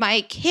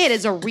my kid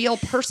as a real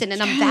person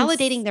and I'm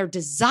validating their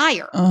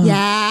desire.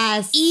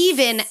 Yes.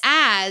 Even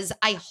as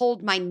I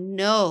hold my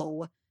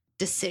no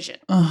decision.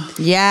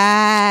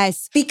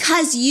 Yes.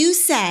 Because you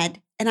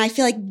said, and I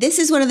feel like this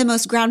is one of the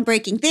most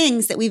groundbreaking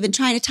things that we've been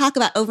trying to talk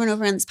about over and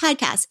over on this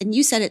podcast. And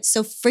you said it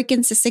so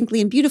freaking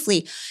succinctly and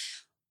beautifully.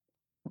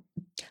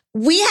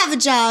 We have a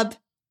job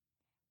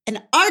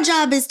and our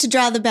job is to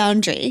draw the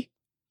boundary.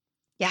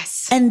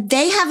 Yes. And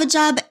they have a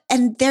job,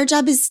 and their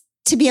job is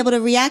to be able to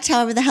react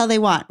however the hell they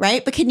want,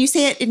 right? But can you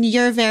say it in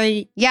your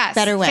very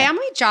better way?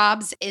 Family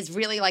jobs is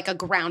really like a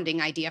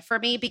grounding idea for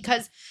me,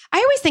 because I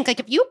always think like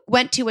if you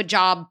went to a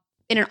job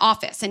in an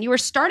office and you were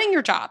starting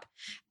your job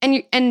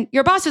and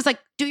your boss was like,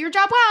 do your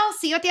job well,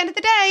 see you at the end of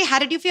the day. How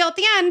did you feel at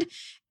the end?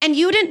 And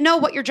you didn't know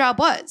what your job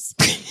was.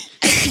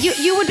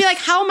 you would be like,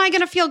 how am I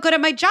going to feel good at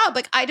my job?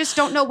 Like, I just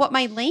don't know what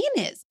my lane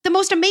is. The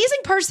most amazing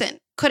person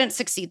couldn't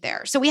succeed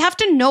there. So we have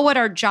to know what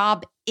our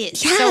job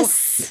is. Yes.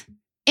 So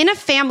in a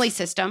family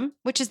system,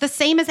 which is the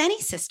same as any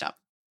system,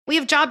 we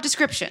have job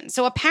descriptions.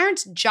 So a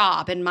parent's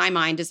job, in my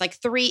mind, is like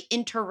 3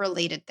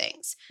 interrelated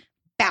things: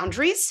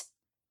 boundaries,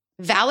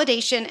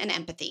 validation, and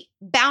empathy.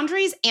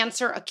 Boundaries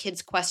answer a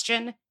kid's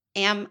question,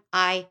 am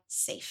I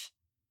safe?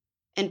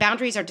 And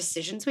boundaries are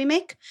decisions we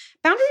make.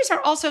 Boundaries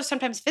are also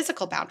sometimes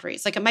physical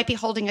boundaries. Like it might be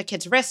holding a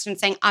kid's wrist and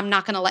saying, I'm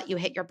not going to let you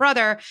hit your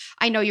brother.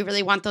 I know you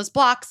really want those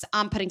blocks.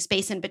 I'm putting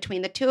space in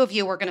between the two of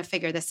you. We're going to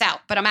figure this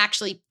out. But I'm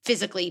actually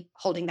physically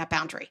holding that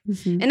boundary.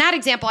 Mhm. In that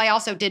example, I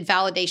also did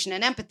validation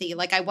and empathy.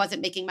 Like I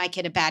wasn't making my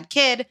kid a bad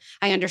kid.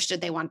 I understood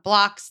they want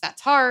blocks.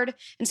 That's hard.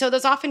 And so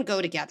those often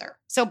go together.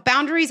 So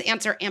boundaries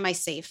answer, am I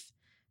safe?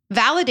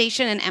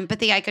 Validation and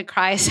empathy, I could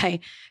cry as I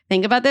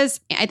think about this.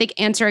 I think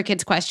answer a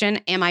kid's question,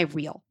 am I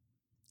real?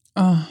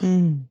 Oh,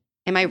 Mm.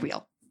 Am I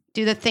real?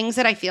 Do the things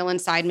that I feel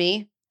inside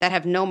me that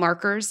have no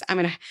markers, I'm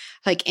going to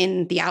like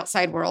in the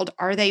outside world,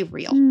 are they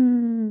real?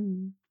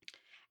 Mm.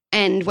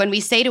 And when we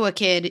say to a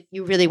kid,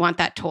 you really want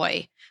that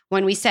toy,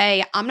 when we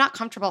say, I'm not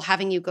comfortable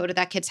having you go to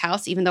that kid's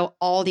house, even though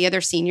all the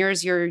other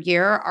seniors your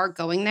year are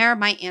going there,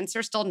 my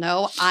answer still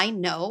no. I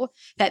know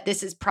that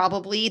this is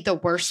probably the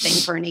worst thing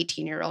for an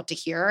 18-year-old to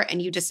hear.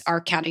 And you just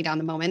are counting down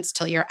the moments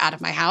till you're out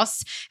of my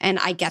house. And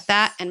I get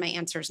that. And my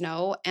answer is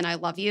no. And I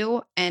love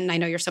you. And I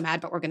know you're so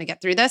mad, but we're going to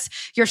get through this.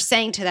 You're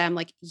saying to them,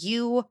 like,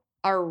 you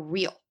are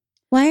real.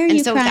 Why are And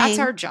you so crying? that's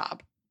our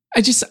job.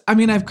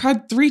 I've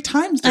cried 3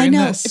 times I during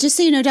know. this. Just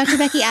so you know, Dr.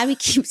 Becky, Abby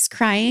keeps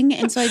crying.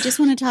 And so I just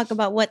want to talk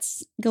about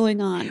what's going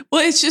on.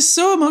 Well, it's just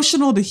so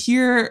emotional to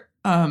hear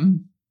all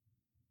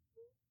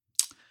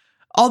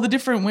the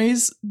different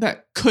ways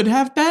that could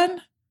have been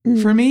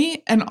for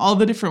me and all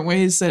the different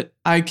ways that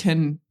I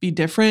can be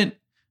different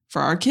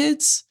for our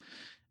kids.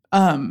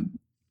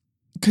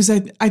 Because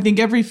I think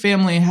every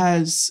family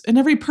has, and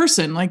every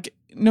person, like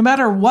no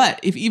matter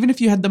what, even if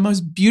you had the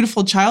most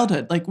beautiful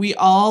childhood, like we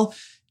all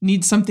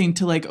need something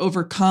to like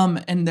overcome.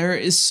 And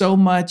there's so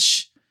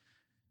much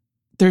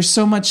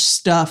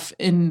stuff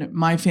in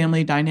my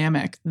family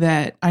dynamic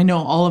that I know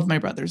all of my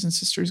brothers and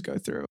sisters go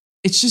through.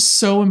 It's just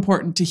so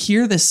important to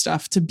hear this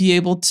stuff, to be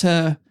able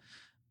to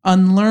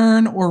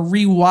unlearn or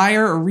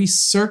rewire or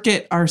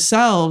recircuit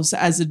ourselves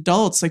as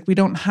adults. Like we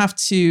don't have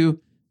to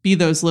be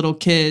those little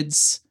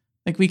kids.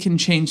 Like we can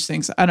change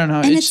things. I don't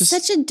know. And it's just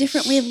such a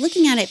different way of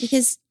looking at it,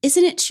 because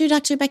isn't it true,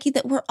 Dr. Becky,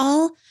 that we're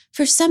all,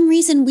 for some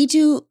reason, we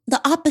do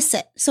the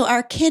opposite. So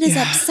our kid is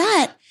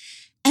upset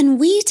and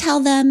we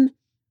tell them,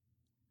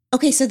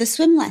 okay, so the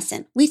swim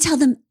lesson, we tell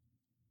them,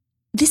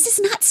 this is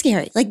not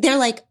scary. Like they're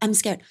like, I'm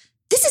scared.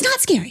 This is not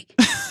scary.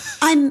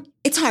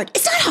 It's hard.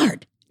 It's not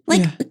hard.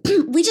 Like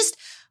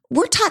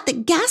we're taught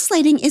that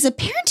gaslighting is a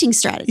parenting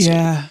strategy.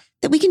 Yeah.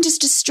 That we can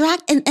just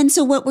distract. And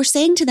so what we're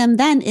saying to them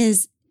then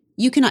is,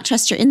 you cannot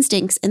trust your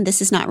instincts and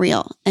this is not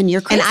real and you're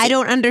crazy. And I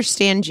don't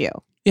understand you.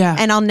 Yeah.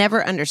 And I'll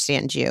never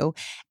understand you.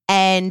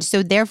 And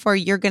so therefore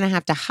you're going to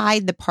have to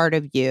hide the part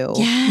of you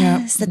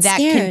Yes, that's that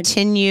scared.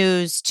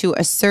 continues to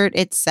assert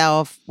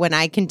itself when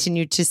I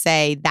continue to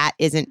say that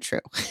isn't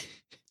true.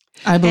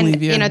 I believe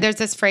And, you. there's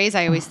this phrase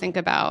I always think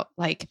about,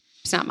 like,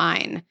 it's not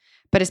mine,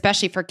 but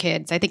especially for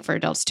kids, I think for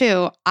adults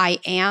too, I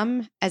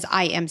am as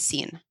I am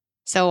seen.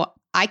 So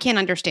I can't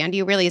understand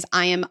you really as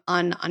I am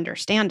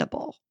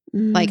ununderstandable.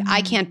 Like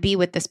I can't be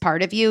with this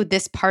part of you.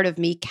 This part of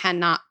me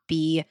cannot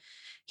be,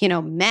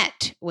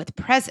 met with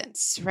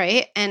presence,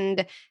 right?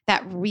 And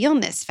that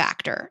realness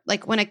factor,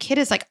 like when a kid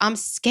is like, I'm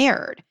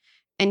scared,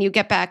 and you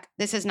get back,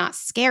 this is not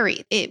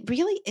scary. It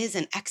really is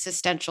an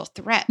existential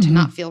threat to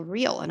not feel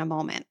real in a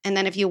moment. And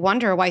then if you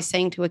wonder why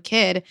saying to a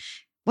kid,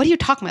 what are you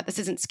talking about? This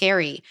isn't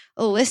scary,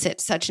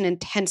 elicits such an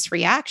intense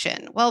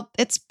reaction. Well,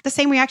 it's the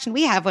same reaction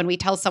we have when we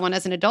tell someone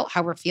as an adult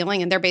how we're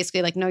feeling, and they're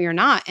basically like, no, you're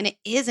not. And it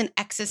is an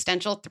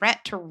existential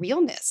threat to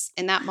realness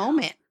in that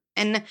moment.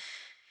 And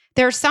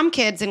there are some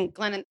kids, and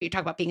Glenn, you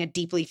talk about being a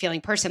deeply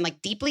feeling person,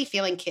 like deeply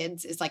feeling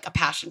kids is like a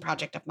passion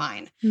project of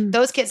mine.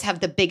 Those kids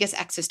have the biggest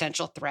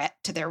existential threat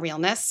to their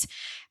realness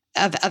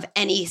of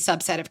any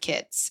subset of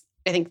kids.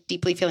 I think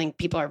deeply feeling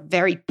people are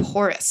very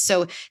porous.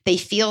 So they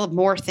feel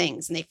more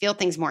things and they feel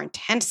things more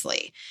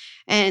intensely.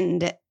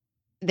 And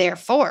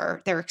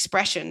therefore, their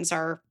expressions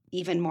are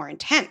even more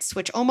intense,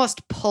 which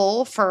almost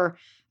pull for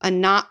a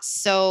not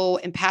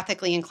so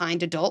empathically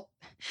inclined adult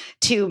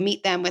to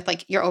meet them with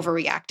like, you're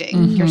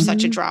overreacting. You're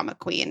such a drama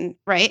queen,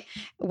 right?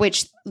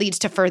 Which leads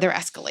to further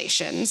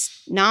escalations,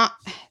 not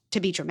to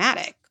be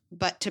dramatic,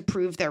 but to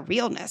prove their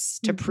realness,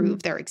 to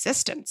prove their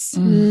existence.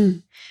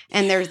 Mm.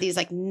 And there's these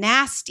like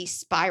nasty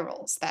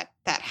spirals that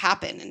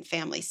happen in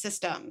family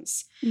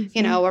systems,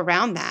 you know,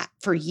 around that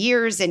for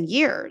years and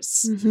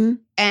years. Mm-hmm.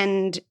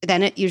 And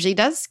then it usually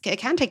it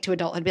can take to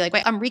adulthood. Be like,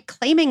 wait, I'm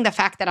reclaiming the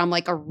fact that I'm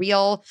like a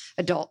real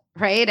adult,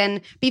 right?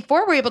 And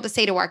before we're able to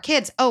say to our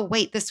kids, oh,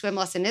 wait, this swim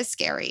lesson is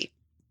scary,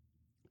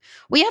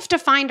 we have to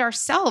find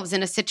ourselves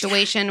in a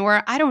situation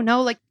where, I don't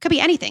know, like could be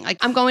anything. Like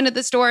I'm going to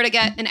the store to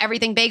get an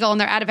everything bagel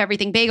and they're out of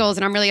everything bagels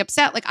and I'm really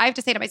upset. Like I have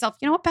to say to myself,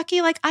 you know what,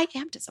 Becky, like I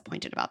am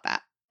disappointed about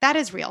that. That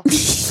is real.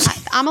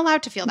 I'm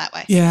allowed to feel that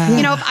way. Yeah.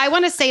 You know, if I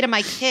want to say to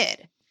my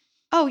kid,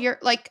 oh, you're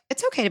like,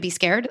 it's okay to be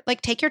scared.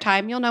 Like take your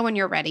time. You'll know when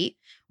you're ready.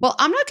 Well,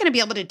 I'm not going to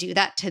be able to do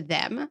that to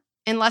them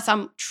unless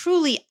I'm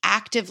truly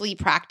actively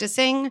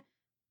practicing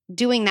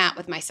doing that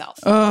with myself.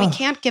 Ugh. We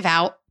can't give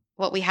out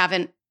what we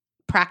haven't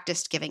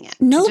practiced giving it.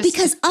 No, Just-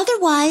 because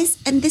otherwise,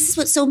 and this is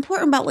what's so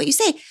important about what you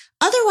say,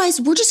 otherwise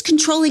we're just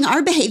controlling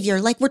our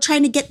behavior. Like we're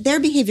trying to get their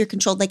behavior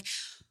controlled. Like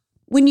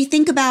when you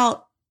think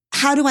about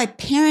how do I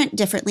parent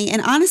differently,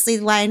 and honestly,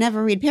 why I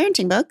never read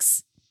parenting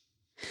books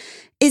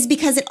is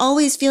because it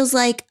always feels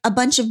like a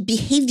bunch of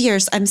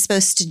behaviors I'm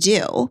supposed to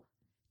do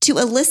to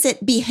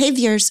elicit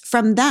behaviors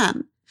from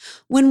them.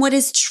 When what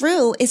is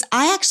true is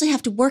I actually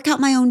have to work out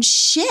my own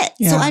shit. So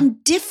Yeah. I'm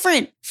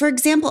different. For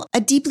example,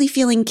 a deeply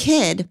feeling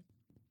kid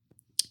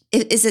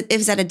is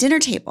at a dinner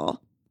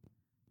table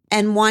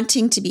and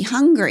wanting to be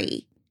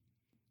hungry.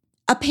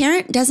 A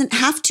parent doesn't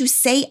have to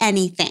say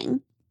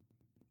anything.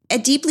 A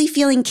deeply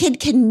feeling kid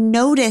can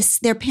notice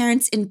their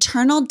parents'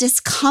 internal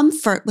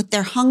discomfort with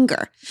their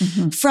hunger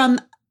from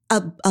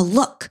a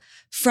look,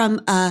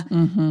 from a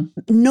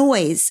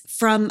noise,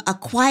 from a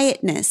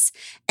quietness.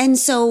 And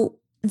so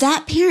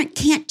that parent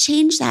can't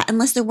change that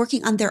unless they're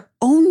working on their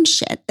own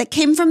shit that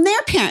came from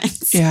their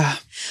parents. Yeah.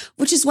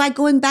 Which is why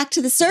going back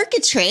to the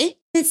circuitry,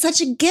 it's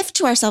such a gift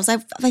to ourselves.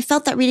 I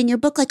felt that reading your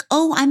book, like,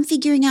 oh, I'm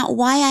figuring out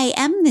why I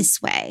am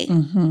this way.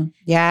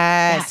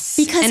 Yes.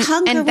 Because And-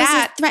 hunger and was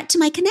that- a threat to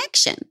my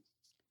connection.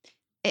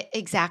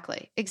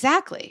 Exactly.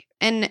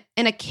 And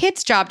in a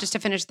kid's job, just to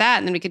finish that,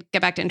 and then we could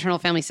get back to internal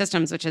family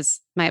systems, which is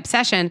my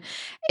obsession,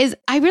 is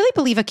I really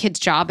believe a kid's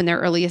job in their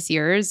earliest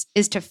years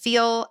is to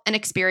feel and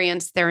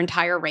experience their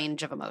entire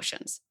range of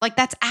emotions. Like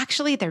that's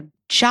actually their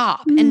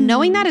job. And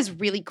knowing that is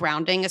really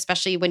grounding,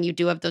 especially when you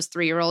do have those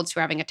 3-year-olds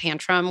who are having a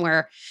tantrum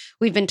where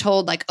we've been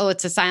told like, oh,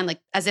 it's a sign like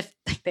as if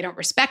they don't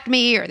respect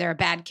me or they're a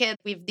bad kid.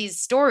 We have these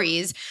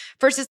stories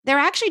versus they're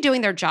actually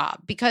doing their job.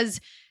 Because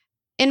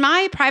in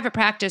my private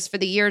practice for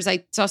the years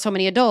I saw so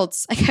many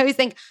adults, like I always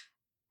think,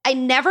 I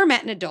never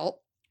met an adult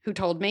who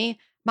told me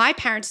my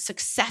parents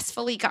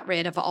successfully got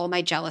rid of all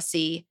my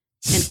jealousy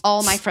and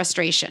all my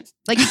frustration.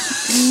 Like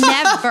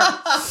never,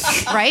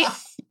 right?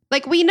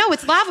 Like we know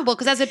it's laughable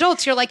because as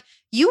adults, you're like,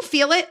 you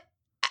feel it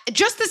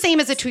just the same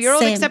as a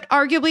 2-year-old, Same. except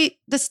arguably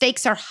the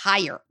stakes are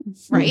higher,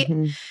 right?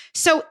 Mhm.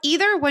 So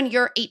either when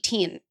you're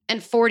 18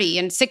 and 40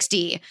 and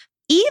 60,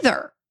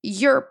 either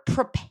you're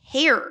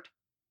prepared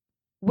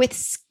with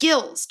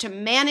skills to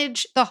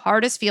manage the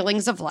hardest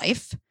feelings of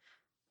life,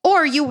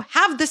 or you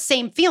have the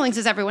same feelings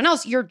as everyone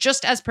else. You're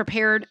just as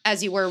prepared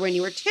as you were when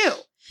you were 2.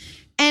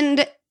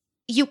 And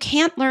you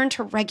can't learn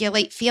to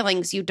regulate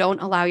feelings you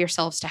don't allow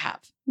yourselves to have.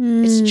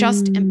 It's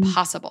just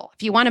impossible.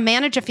 If you want to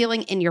manage a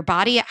feeling in your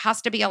body, it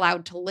has to be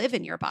allowed to live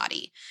in your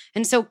body.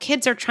 And so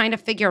kids are trying to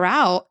figure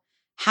out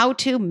how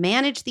to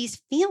manage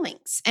these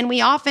feelings. And we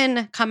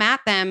often come at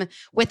them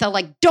with a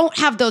like, don't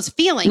have those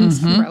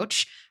feelings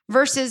approach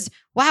versus,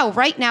 wow,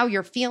 right now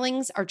your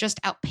feelings are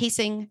just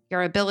outpacing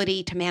your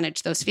ability to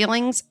manage those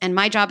feelings. And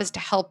my job is to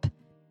help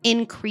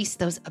increase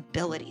those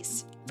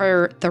abilities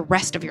for the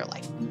rest of your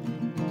life.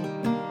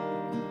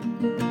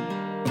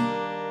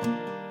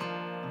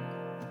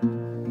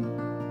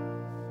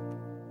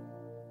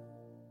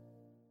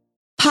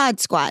 Pod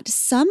Squad.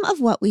 Some of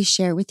what we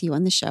share with you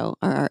on the show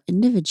are our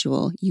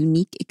individual,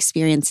 unique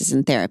experiences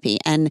in therapy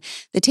and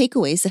the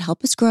takeaways that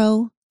help us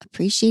grow,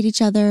 appreciate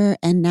each other,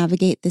 and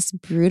navigate this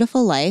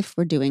beautiful life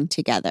we're doing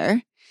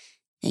together.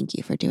 Thank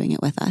you for doing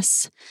it with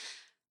us.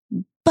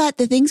 But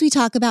the things we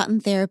talk about in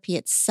therapy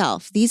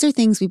itself, these are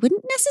things we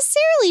wouldn't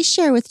necessarily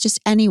share with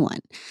just anyone.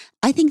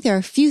 I think there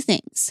are few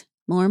things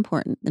more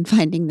important than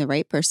finding the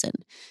right person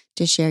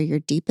to share your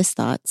deepest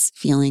thoughts,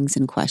 feelings,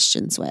 and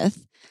questions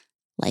with,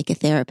 like a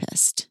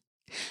therapist.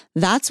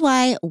 That's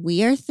why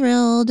we are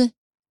thrilled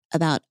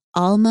about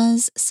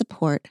Alma's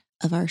support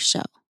of our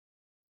show.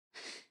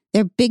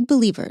 They're big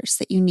believers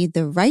that you need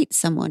the right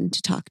someone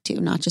to talk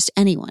to, not just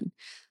anyone.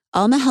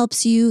 Alma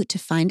helps you to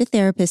find a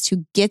therapist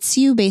who gets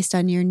you based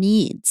on your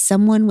needs,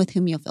 someone with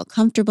whom you'll feel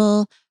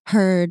comfortable,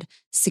 heard,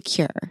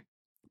 secure.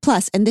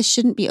 Plus, and this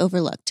shouldn't be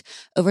overlooked,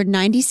 over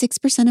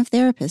 96% of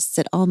therapists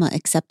at Alma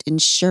accept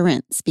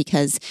insurance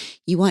because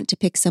you want to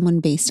pick someone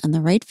based on the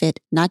right fit,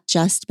 not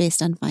just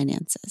based on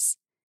finances.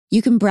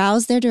 You can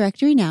browse their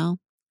directory now.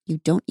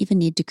 You don't even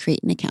need to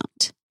create an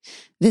account.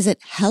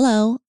 Visit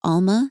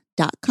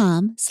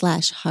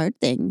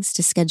helloalma.com/hardthings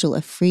to schedule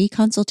a free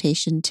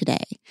consultation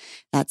today.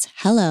 That's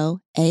hello,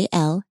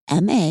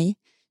 ALMA,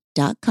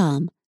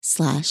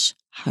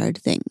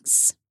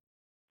 BetterHelp.com/hardthings.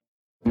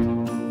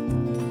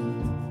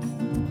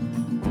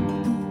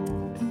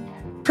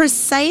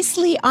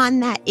 Precisely on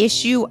that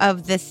issue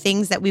of the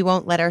things that we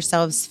won't let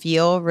ourselves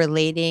feel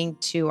relating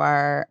to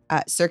our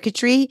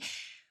circuitry,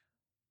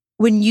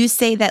 when you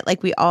say that,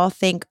 like, we all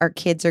think our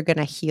kids are going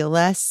to heal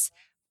us,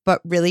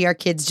 but really our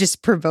kids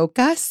just provoke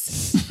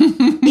us,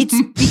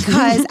 it's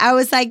because I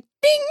was like,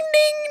 ding,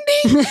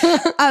 ding,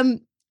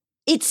 ding.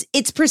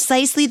 It's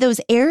precisely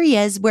those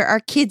areas where our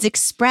kids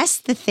express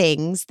the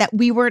things that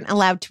we weren't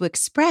allowed to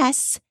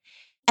express,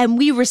 and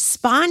we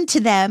respond to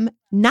them,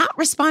 not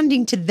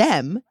responding to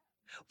them.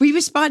 We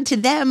respond to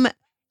them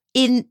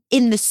in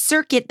the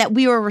circuit that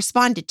we were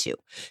responded to.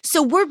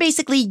 So we're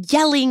basically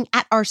yelling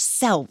at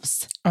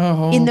ourselves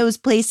in those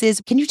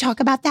places. Can you talk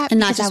about that? And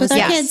not Because just with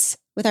I our was- kids,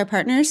 with our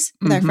partners,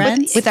 with our Mhm.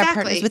 friends. with our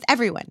Exactly. partners, with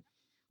everyone.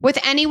 With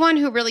anyone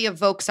who really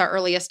evokes our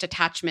earliest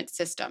attachment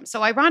system.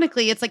 So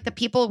ironically, it's like the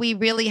people we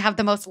really have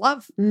the most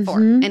love for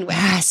Mhm. and with,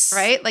 Yes.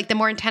 right? Like the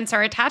more intense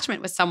our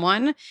attachment with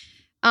someone,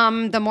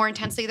 the more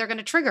intensely they're going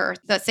to trigger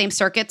the same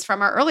circuits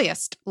from our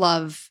earliest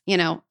love,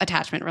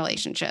 attachment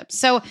relationships.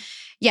 So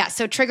yeah,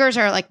 so triggers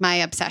are like my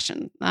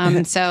obsession.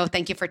 So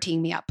thank you for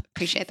teeing me up.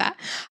 Appreciate that.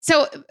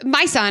 So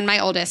my son, my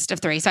oldest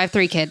of 3, so I have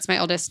 3 kids. My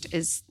oldest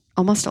is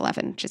almost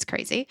 11, which is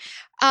crazy.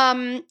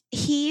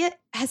 He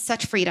has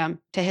such freedom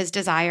to his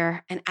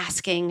desire and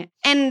asking.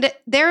 And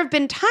there have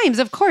been times,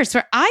 of course,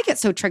 where I get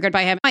so triggered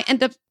by him, I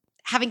end up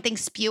having things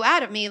spew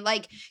out of me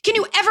like, can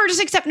you ever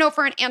just accept no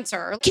for an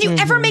answer? Can you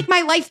ever make my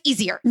life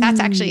easier? That's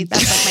like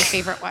my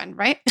favorite one,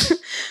 right?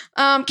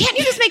 Can't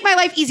you just make my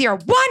life easier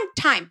one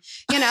time,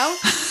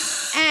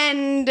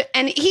 And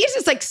he's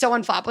just like so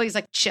unflappable. He's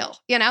like, chill,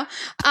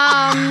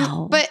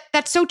 Wow. But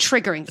that's so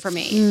triggering for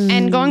me.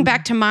 And going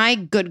back to my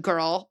good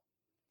girl,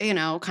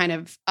 kind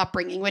of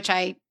upbringing, which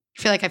I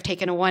feel like I've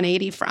taken a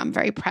 180 from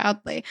very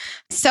proudly.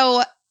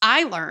 So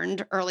I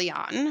learned early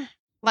on,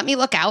 let me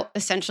look out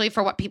essentially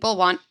for what people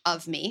want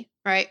of me,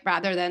 right?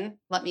 Rather than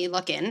let me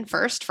look in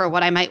first for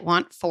what I might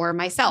want for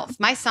myself.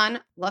 My son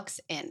looks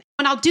in.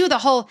 And I'll do the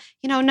whole,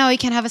 no, you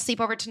can't have a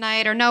sleepover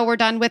tonight, or no, we're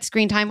done with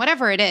screen time,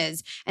 whatever it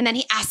is. And then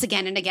he asks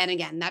again and again and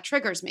again. That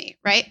triggers me,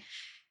 right?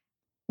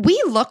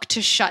 We look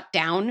to shut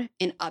down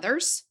in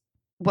others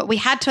what we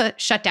had to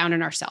shut down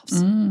in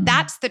ourselves.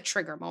 That's the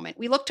trigger moment.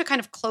 We look to kind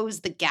of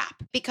close the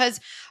gap because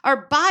our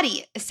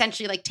body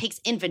essentially like takes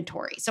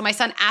inventory. So my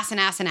son asks and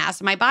asks and asks.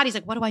 And my body's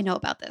like, what do I know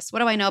about this? What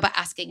do I know about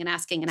asking and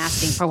asking and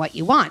asking for what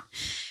you want?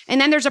 And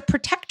then there's a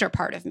protector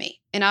part of me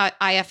in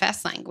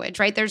IFS language,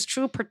 right? There's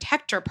true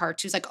protector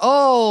parts who's like,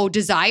 oh,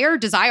 desire.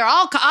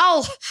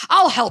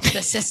 I'll help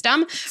the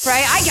system,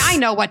 right? I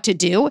know what to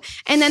do.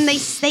 And then they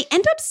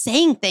end up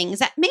saying things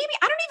that maybe,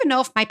 I don't even know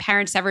if my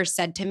parents ever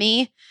said to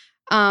me,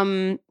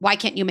 why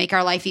can't you make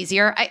our life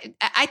easier?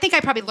 I think I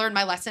probably learned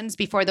my lessons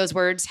before those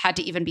words had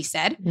to even be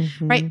said,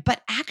 right?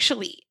 But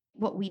actually,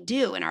 what we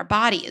do in our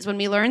body is when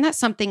we learn that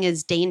something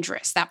is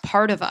dangerous, that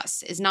part of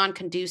us is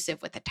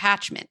non-conducive with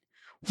attachment,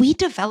 we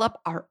develop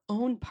our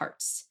own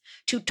parts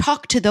to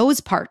talk to those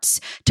parts,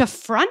 to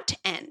front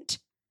end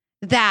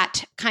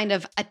that kind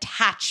of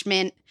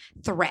attachment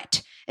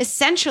threat.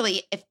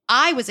 Essentially, if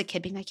I was a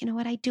kid being like, you know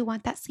what, I do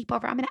want that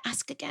sleepover. I'm going to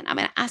ask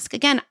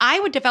again. I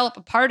would develop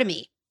a part of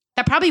me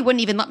that probably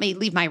wouldn't even let me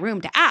leave my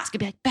room to ask. I'd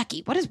be like,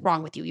 Becky, what is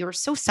wrong with you? You're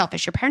so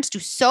selfish. Your parents do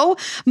so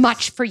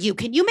much for you.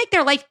 Can you make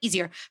their life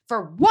easier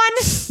for one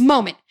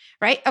moment?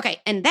 Right?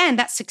 Okay. And then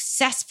that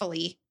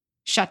successfully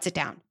shuts it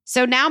down.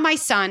 So now my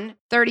son,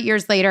 30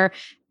 years later,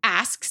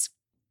 asks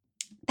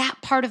that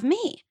part of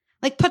me,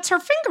 like puts her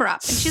finger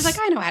up and she's like,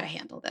 I know how to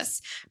handle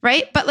this.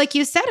 Right? But like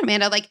you said,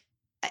 Amanda, like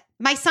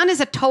my son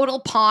is a total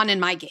pawn in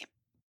my game.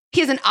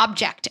 He is an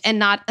object and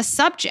not a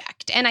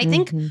subject. And I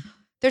think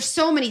there's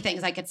so many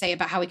things I could say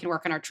about how we can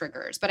work on our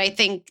triggers, but I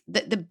think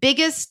the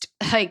biggest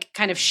like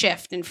kind of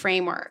shift in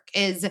framework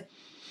is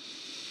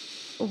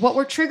what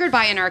we're triggered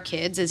by in our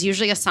kids is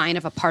usually a sign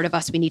of a part of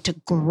us we need to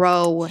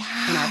grow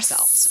in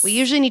ourselves. We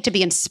usually need to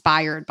be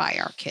inspired by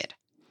our kid.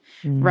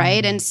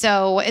 Right. And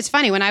so it's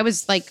funny when I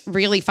was like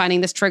really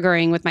finding this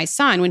triggering with my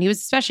son when he was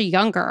especially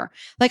younger,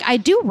 like I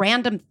do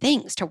random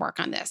things to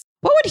work on this.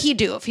 What would he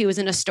do if he was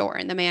in a store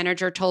and the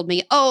manager told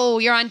me, oh,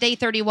 you're on day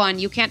 31.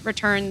 You can't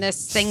return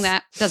this thing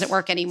that doesn't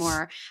work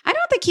anymore. I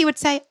don't think he would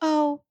say,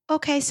 oh,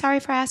 okay, sorry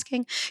for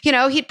asking.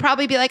 He'd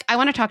probably be like, I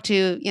want to talk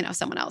to,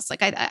 someone else. Like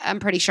I'm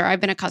pretty sure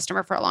I've been a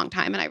customer for a long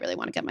time and I really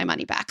want to get my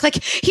money back.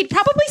 Like he'd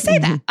probably say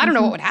that. I don't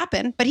know what would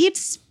happen, but he'd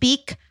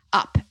speak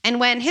up. And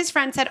when his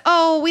friend said,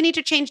 oh, we need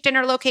to change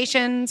dinner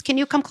locations. Can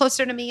you come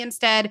closer to me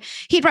instead?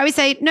 He'd probably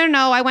say,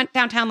 no, I went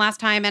downtown last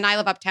time and I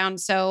live uptown.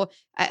 So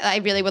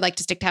I really would like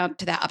to stick down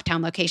to that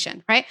uptown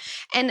location. Right.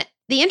 And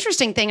the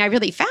interesting thing I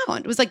really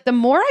found was like the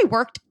more I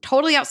worked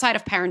totally outside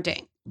of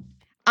parenting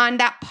on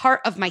that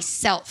part of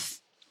myself,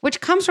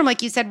 which comes from,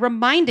 like you said,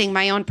 reminding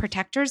my own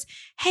protectors,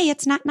 hey,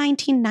 it's not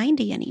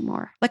 1990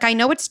 anymore. Like, I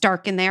know it's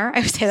dark in there.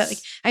 I would say that, like,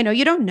 I know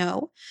you don't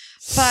know,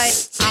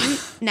 but I'm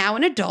now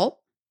an adult.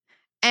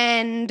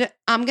 And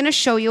I'm going to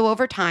show you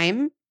over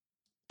time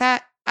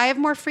that I have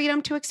more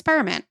freedom to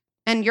experiment.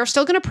 And you're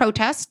still going to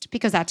protest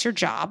because that's your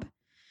job.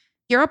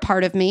 You're a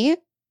part of me.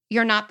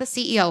 You're not the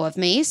CEO of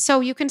me. So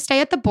you can stay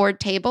at the board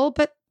table,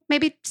 but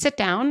maybe sit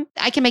down.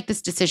 I can make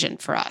this decision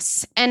for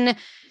us. And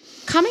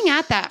coming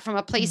at that from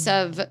a place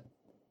of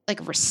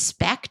like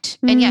respect.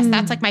 And yes,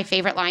 that's like my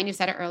favorite line. You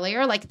said it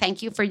earlier. Like,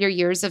 thank you for your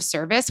years of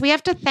service. We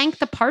have to thank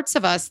the parts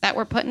of us that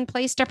were put in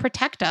place to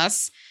protect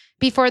us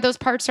before those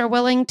parts are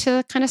willing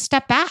to kind of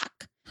step back.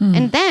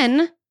 And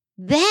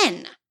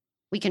then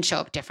we can show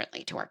up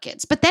differently to our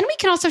kids. But then we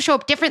can also show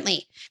up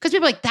differently because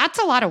people are like, that's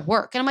a lot of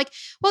work. And I'm like,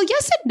 well,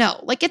 yes and no.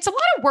 Like, it's a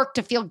lot of work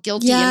to feel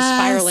guilty and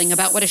spiraling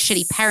about what a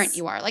shitty parent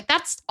you are. Like,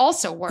 that's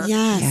also work.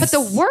 Yes.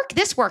 But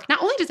this work,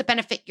 not only does it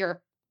benefit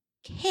your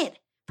kid,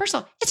 first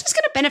of all, it's just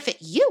going to benefit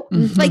you.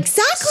 Like,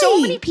 Exactly. so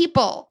many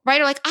people,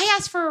 right, are like, I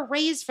asked for a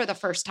raise for the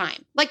first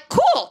time. Like,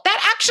 cool.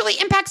 That actually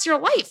impacts your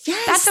life.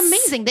 Yes. That's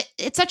amazing.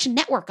 It's such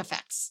network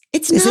effects.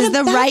 It's This not is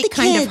the about right the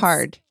kind of kids.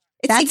 hard.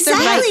 It's That's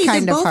exactly, the right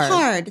kind they're of both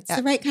hard. It's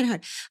the right kind of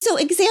hard. So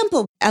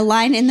example, a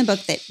line in the book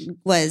that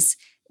was,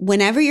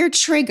 whenever you're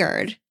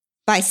triggered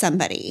by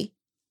somebody,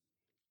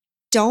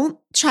 don't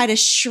try to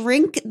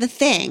shrink the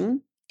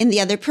thing in the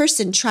other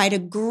person. Try to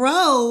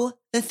grow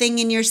the thing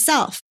in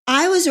yourself.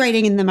 I was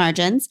writing in the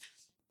margins,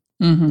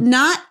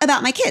 not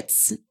about my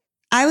kids.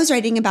 I was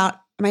writing about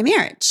my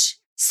marriage.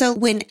 So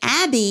when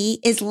Abby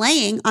is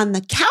laying on the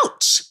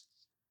couch,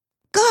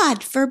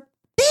 God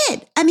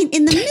forbid, I mean,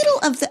 in the middle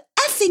of the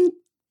effing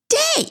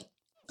day,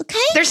 okay?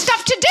 There's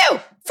stuff to do.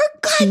 For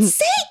God's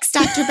sakes,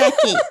 Dr.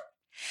 Becky.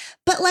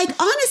 But like,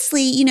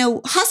 honestly, you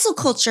know, hustle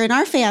culture in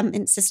our fam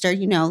and sister,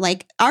 you know,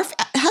 like our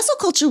hustle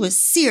culture was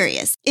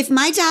serious. If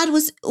my dad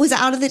was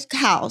out of the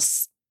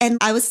house and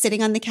I was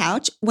sitting on the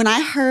couch, when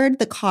I heard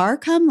the car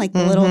come, like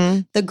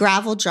the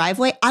gravel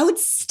driveway, I would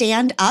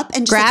stand up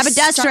and just Grab like a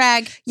dust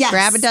rag. Yes.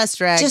 Grab a dust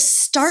rag. Just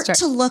start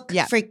to look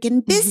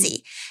freaking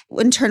busy.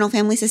 Internal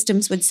family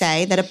systems would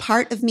say that a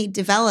part of me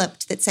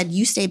developed that said,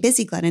 you stay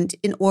busy, Glenn,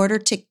 in order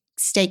to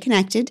stay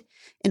connected,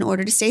 in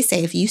order to stay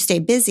safe, you stay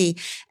busy.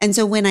 And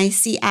so when I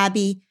see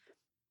Abby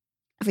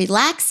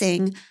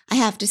relaxing, I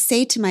have to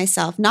say to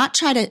myself, not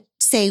try to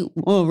say,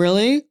 oh,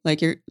 really?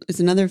 Like it's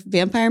another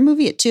vampire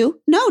movie at 2?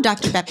 No,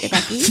 Dr. Becky.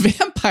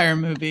 Vampire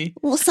movie.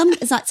 Well,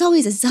 it's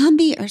always a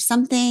zombie or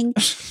something.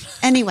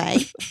 Anyway,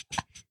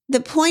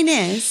 the point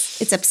is,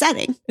 it's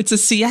upsetting. It's a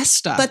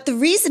siesta. But the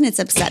reason it's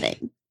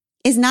upsetting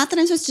is not that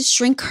I'm supposed to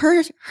shrink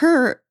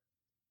her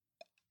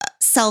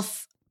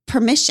self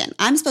permission.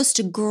 I'm supposed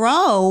to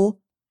grow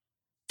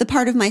the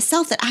part of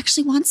myself that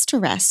actually wants to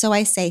rest. So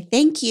I say,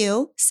 thank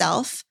you,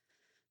 self,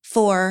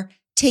 for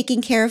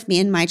taking care of me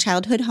in my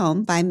childhood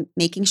home by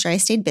making sure I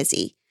stayed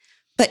busy.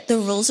 But the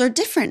rules are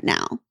different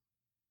now.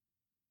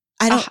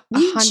 I don't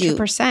need you.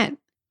 100%. Okay.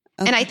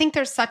 And I think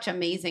there's such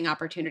amazing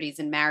opportunities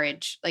in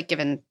marriage, like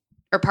given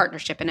or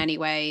partnership in any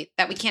way,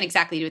 that we can't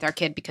exactly do with our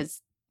kid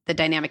because the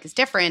dynamic is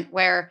different,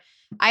 where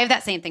I have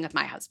that same thing with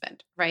my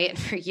husband, right? And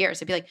for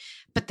years, I'd be like,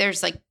 but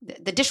there's like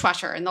the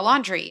dishwasher and the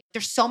laundry.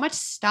 There's so much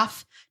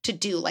stuff to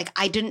do. Like,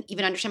 I didn't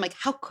even understand, like,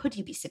 how could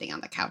you be sitting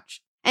on the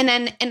couch? And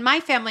then in my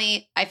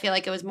family, I feel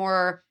like it was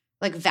more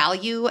like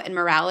value and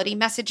morality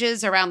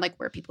messages around like,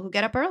 we're people who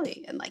get up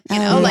early. And like, you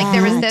know, like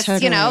there was this,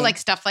 you know, totally. like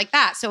stuff like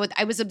that. So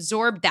I was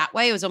absorbed that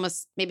way. It was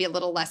almost maybe a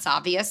little less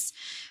obvious.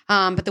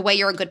 But the way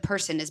you're a good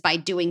person is by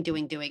doing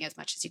as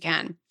much as you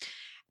can.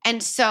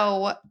 And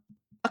so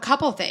a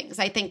couple things.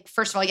 I think,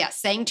 first of all, yes,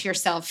 saying to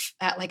yourself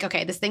like,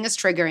 okay, this thing is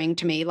triggering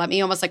to me. Let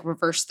me almost like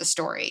reverse the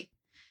story.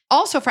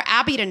 Also for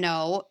Abby to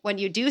know when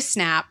you do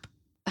snap,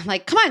 I'm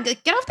like, come on,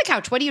 get off the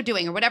couch. What are you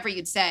doing? Or whatever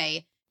you'd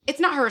say. It's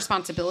not her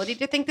responsibility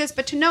to think this,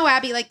 but to know,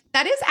 Abby, like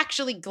that is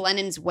actually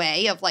Glennon's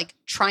way of like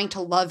trying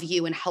to love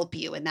you and help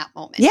you in that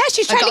moment. Yeah,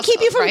 she's Like trying to keep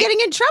also, you from right? getting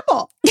in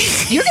trouble.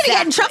 You're going to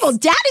get in trouble.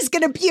 Dad is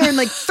going to appear in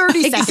like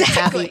 30 seconds.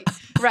 Exactly.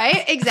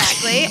 Right?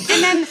 Exactly.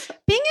 And then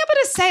being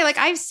able to say, like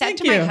I've said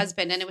Thank to my you.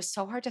 husband, and it was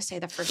so hard to say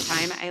the first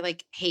time, I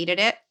like hated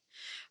it.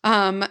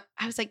 I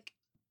was like,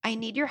 I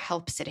need your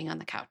help sitting on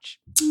the couch.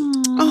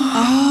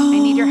 Oh. I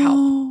need your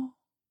help.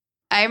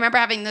 I remember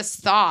having this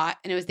thought,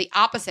 and it was the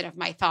opposite of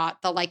my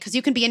thought. The like, because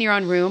you can be in your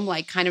own room,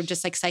 like kind of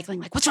just like cycling,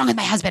 like, what's wrong with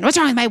my husband? What's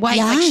wrong with my wife?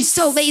 Like, she's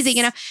so lazy,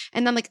 you know?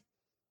 And then like,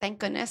 thank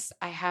goodness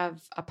I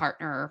have a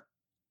partner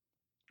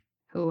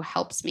who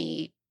helps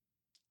me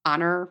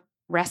honor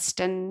rest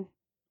and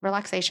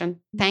relaxation.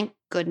 Thank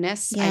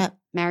goodness I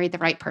married the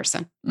right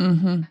person.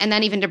 Mm-hmm. And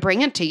then even to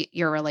bring it to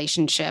your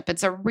relationship,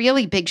 it's a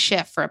really big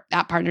shift for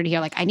that partner to hear,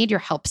 like, I need your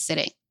help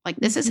sitting. Like,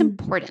 this is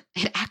important.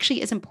 It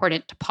actually is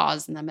important to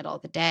pause in the middle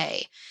of the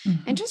day.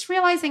 Mm-hmm. And just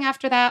realizing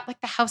after that, like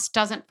the house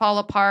doesn't fall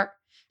apart,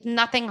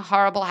 nothing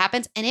horrible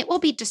happens. And it will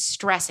be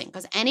distressing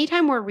because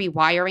anytime we're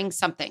rewiring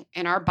something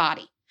in our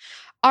body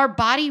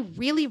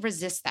really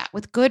resists that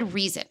with good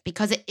reason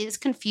because it is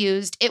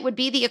confused. It would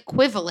be the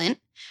equivalent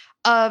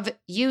of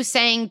you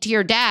saying to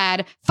your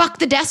dad, fuck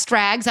the desk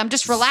drags, I'm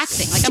just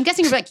relaxing. Like, I'm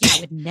guessing you're like, yeah,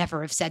 I would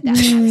never have said that.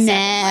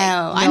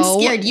 No, I'm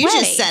scared. You way.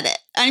 just said it.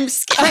 I'm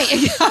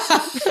scared.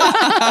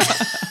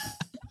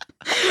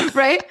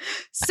 Right?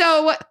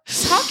 So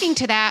talking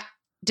to that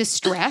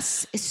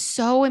distress is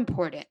so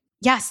important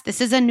yes,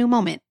 this is a new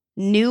moment.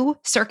 New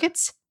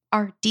circuits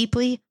are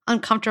deeply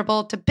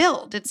uncomfortable to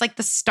build. It's like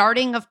the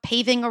starting of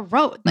paving a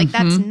road. Like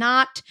that's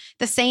not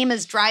the same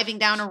as driving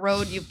down a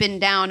road you've been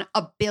down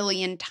a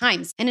billion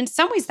times. And in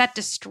some ways that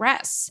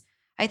distress,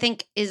 I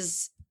think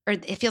or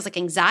it feels like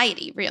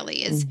anxiety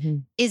really is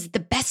the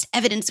best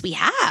evidence we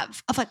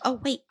have of like,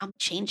 oh, wait, I'm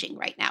changing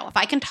right now. If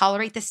I can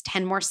tolerate this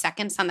 10 more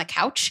seconds on the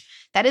couch,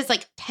 that is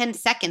like 10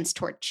 seconds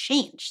toward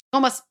change.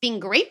 Almost being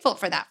grateful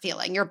for that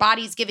feeling. Your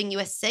body's giving you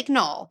a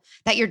signal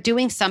that you're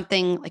doing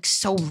something like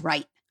so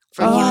right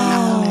for you in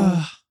that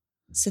moment.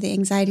 So the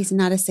anxiety is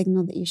not a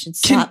signal that you should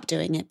stop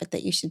doing it, but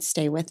that you should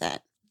stay with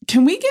it.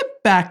 Can we get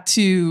back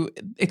to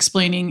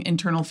explaining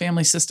internal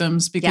family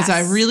systems? Because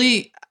I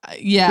really,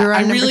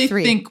 I really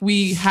think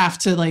we have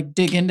to like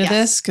dig into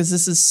this because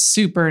this is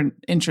super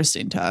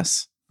interesting to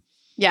us.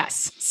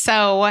 Yes.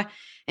 So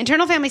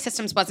internal family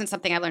systems wasn't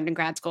something I learned in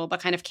grad school,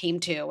 but kind of came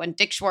to. And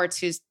Dick Schwartz,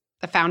 who's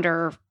the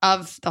founder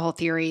of the whole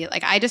theory,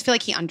 like I just feel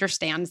like he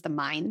understands the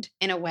mind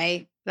in a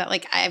way that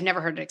like I've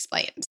never heard it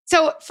explained.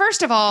 So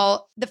first of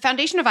all, the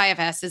foundation of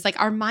IFS is like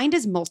our mind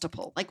is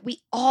multiple. Like we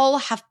all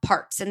have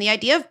parts. And the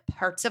idea of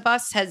parts of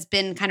us has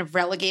been kind of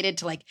relegated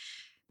to like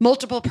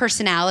multiple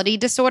personality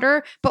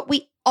disorder, but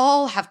we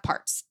all have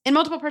parts. In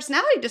multiple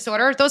personality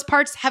disorder, those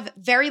parts have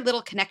very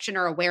little connection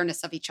or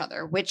awareness of each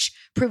other, which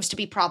proves to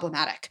be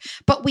problematic.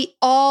 But we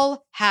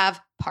all have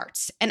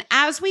parts. And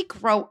as we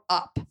grow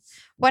up,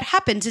 what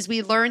happens is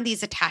we learn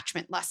these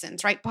attachment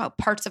lessons, right? Well,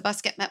 parts of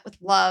us get met with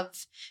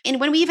love. And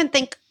when we even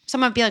think,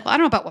 someone would be like, well, I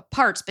don't know about what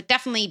parts, but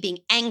definitely being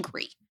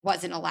angry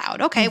wasn't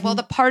allowed. Okay, well,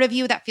 the part of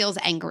you that feels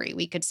angry,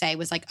 we could say,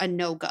 was like a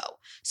no-go.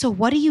 So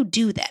what do you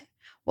do then?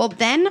 Well,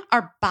 then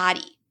our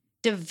body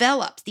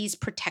develops these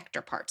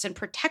protector parts. And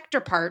protector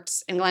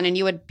parts, and Glennon,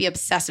 you would be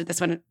obsessed with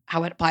this one,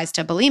 how it applies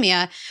to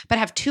bulimia, but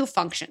have two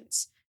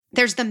functions.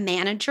 There's the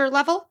manager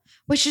level,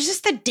 which is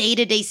just the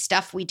day-to-day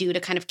stuff we do to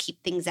kind of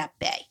keep things at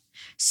bay.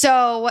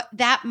 So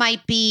that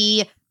might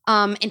be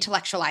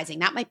intellectualizing.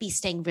 That might be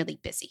staying really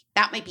busy.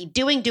 That might be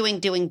doing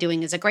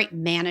is a great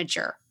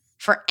manager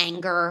for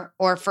anger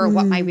or for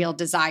what my real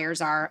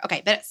desires are.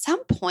 Okay, but at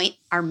some point,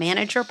 our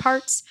manager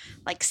parts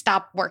like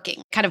stop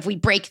working. Kind of we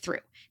break through.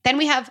 Then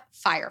we have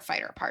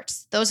firefighter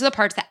parts. Those are the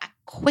parts that act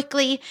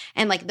quickly,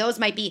 and like those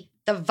might be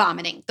the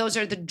vomiting. Those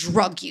are the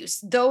drug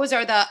use. Those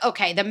are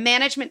the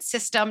management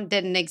system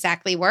didn't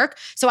exactly work.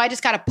 So I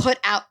just got to put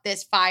out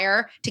this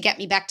fire to get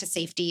me back to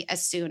safety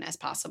as soon as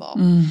possible.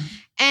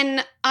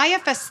 And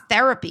IFS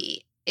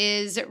therapy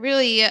is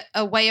really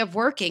a way of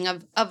working,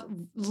 of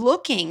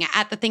looking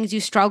at the things you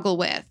struggle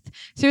with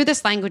through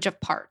this language of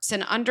parts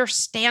and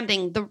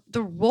understanding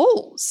the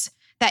roles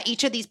that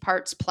each of these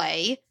parts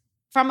play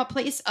from a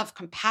place of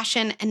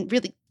compassion and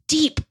really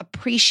deep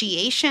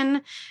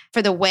appreciation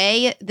for the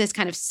way this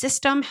kind of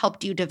system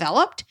helped you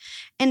develop.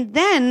 And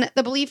then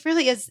the belief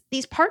really is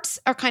these parts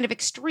are kind of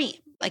extreme,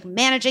 like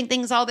managing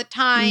things all the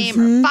time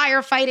or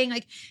firefighting.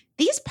 Like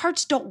these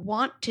parts don't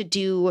want to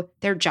do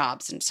their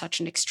jobs in such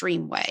an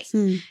extreme way.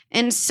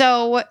 And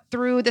so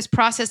through this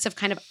process of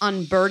kind of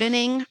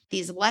unburdening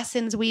these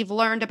lessons we've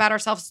learned about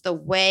ourselves, the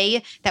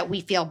way that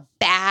we feel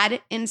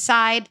bad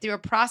inside through a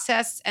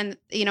process and,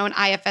 in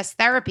IFS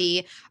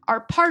therapy, our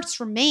parts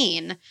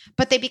remain,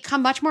 but they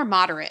become much more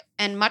moderate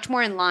and much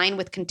more in line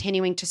with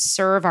continuing to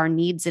serve our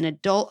needs in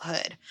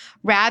adulthood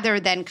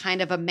rather than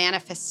kind of a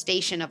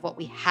manifestation of what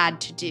we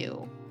had to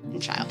do in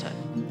childhood.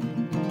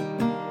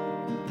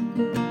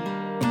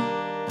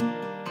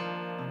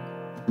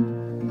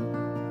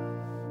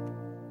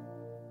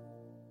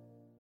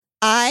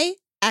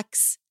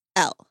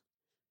 IXL.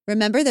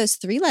 Remember those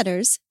 3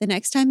 letters the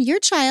next time your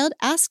child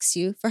asks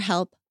you for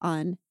help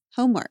on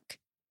homework.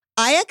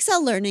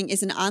 IXL Learning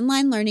is an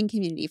online learning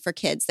community for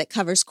kids that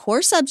covers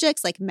core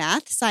subjects like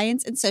math,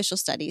 science, and social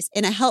studies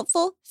in a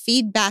helpful,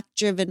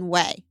 feedback-driven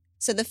way.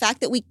 So the fact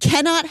that we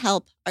cannot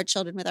help our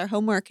children with our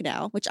homework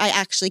now, which I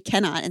actually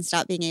cannot and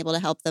stop being able to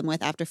help them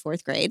with after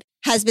 4th grade,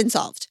 has been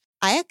solved.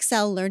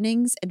 IXL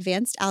Learning's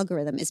advanced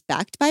algorithm is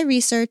backed by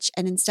research,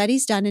 and in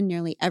studies done in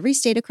nearly every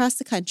state across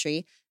the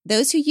country,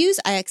 those who use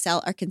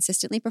IXL are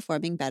consistently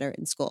performing better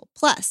in school.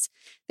 Plus,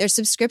 their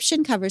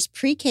subscription covers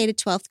pre-K to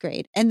 12th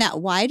grade, and that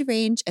wide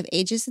range of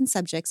ages and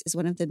subjects is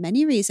one of the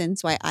many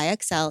reasons why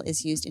IXL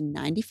is used in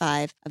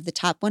 95 of the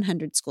top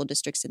 100 school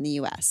districts in the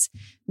U.S.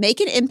 Make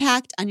an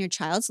impact on your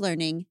child's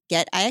learning.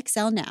 Get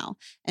IXL now.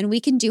 And We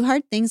Can Do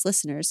Hard Things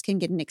listeners can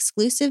get an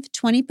exclusive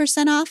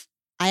 20% off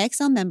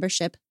IXL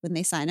membership when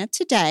they sign up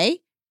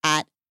today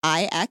at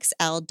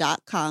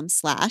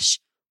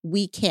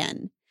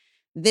IXL.com/wecan.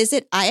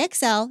 Visit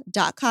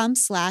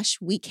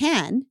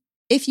IXL.com/wecan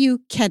if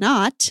you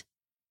cannot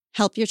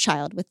help your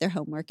child with their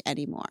homework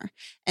anymore.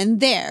 And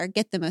there,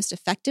 get the most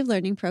effective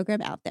learning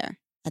program out there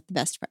at the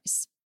best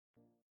price.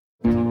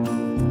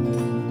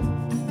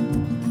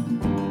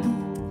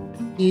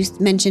 You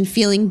mentioned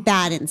feeling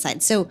bad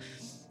inside. So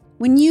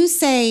when you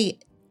say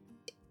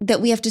that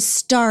we have to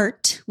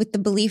start with the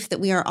belief that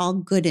we are all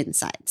good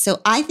inside. So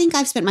I think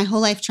I've spent my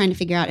whole life trying to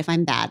figure out if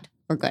I'm bad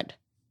or good.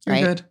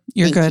 Right?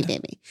 You're good. Thank you,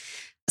 baby.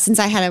 since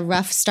I had a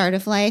rough start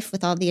of life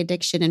with all the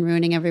addiction and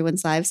ruining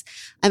everyone's lives,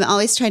 I'm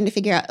always trying to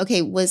figure out,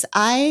 okay, was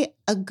I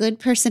a good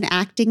person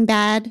acting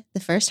bad the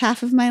first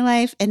half of my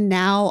life and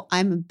now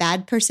I'm a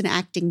bad person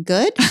acting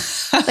good?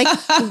 Like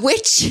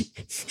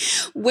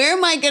where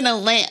am I going to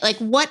land? Like,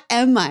 what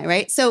am I,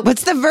 right? So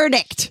What's the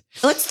verdict?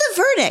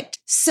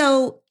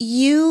 So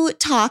you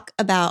talk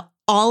about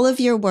all of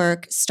your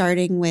work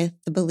starting with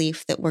the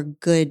belief that we're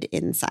good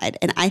inside.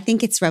 And I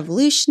think it's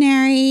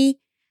revolutionary.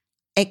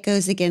 It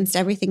goes against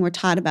everything we're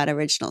taught about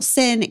original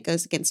sin. It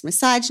goes against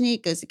misogyny.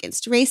 It goes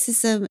against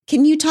racism.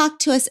 Can you talk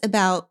to us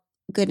about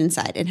good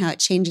inside and how it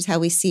changes how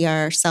we see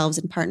ourselves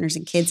and partners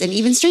and kids and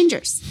even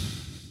strangers?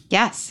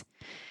 Yes.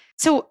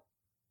 So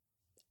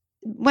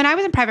when I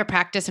was in private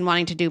practice and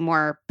wanting to do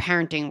more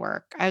parenting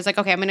work, I was like,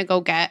 okay, I'm going to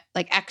go get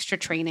like extra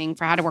training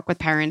for how to work with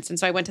parents. And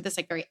so I went to this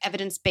like very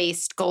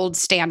evidence-based gold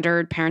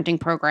standard parenting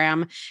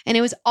program. And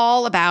it was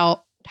all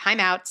about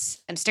timeouts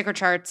and sticker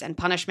charts and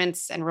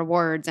punishments and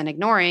rewards and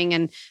ignoring.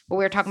 And what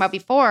we were talking about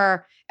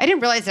before, I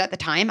didn't realize it at the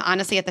time.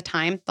 Honestly, at the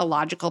time, the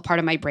logical part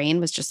of my brain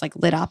was just like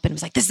lit up and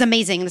was like, this is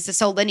amazing. This is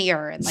so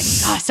linear and like,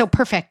 so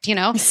perfect, you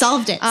know?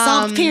 Solved it.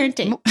 Solved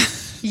parenting.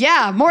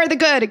 Yeah, more of the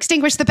good,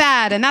 extinguish the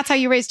bad. And that's how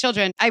you raise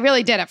children. I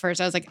really did at first.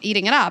 I was like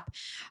eating it up.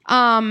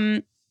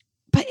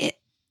 But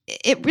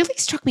it really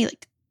struck me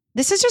like,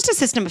 this is just a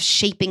system of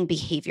shaping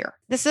behavior.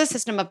 This is a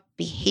system of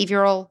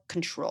behavioral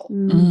control.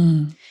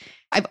 Mm.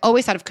 I've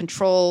always thought of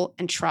control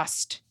and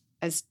trust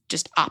as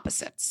just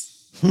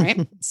opposites,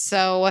 right?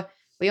 So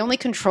we only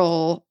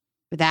control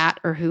that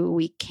or who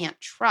we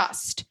can't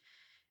trust.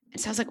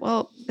 And so I was like,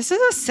 well, this is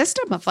a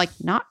system of like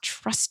not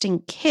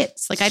trusting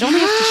kids. Like I'd only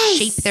have to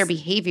shape their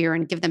behavior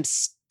and give them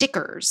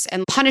stickers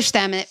and punish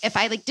them if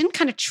I like didn't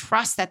kind of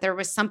trust that there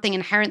was something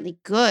inherently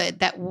good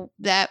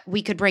that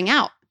we could bring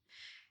out.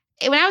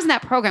 When I was in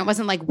that program, it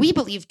wasn't like, we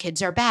believe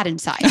kids are bad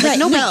inside. Like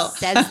nobody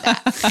says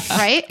that,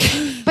 right?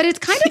 But it's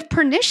kind of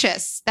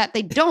pernicious that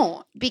they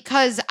don't,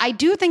 because I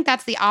do think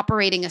that's the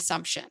operating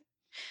assumption.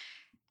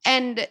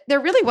 And there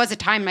really was a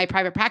time in my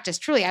private practice,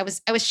 truly, I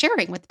was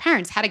sharing with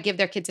parents how to give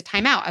their kids a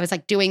timeout. I was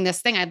like doing this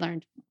thing I'd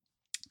learned.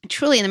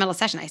 Truly in the middle of the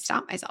session, I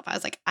stopped myself. I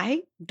was like,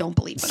 I don't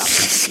believe what I'm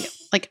saying to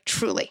you. Like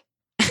truly.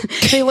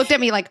 They looked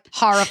at me like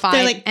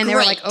horrified like, and they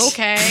were like,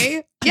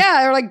 okay.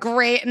 Yeah, they were like,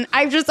 great. And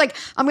I was just like,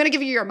 I'm going to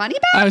give you your money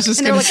back. I was just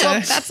and they were going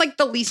like, to say. well, that's like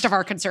the least of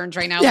our concerns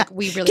right now. Yeah. Like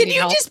we really Can need you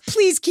help. just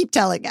please keep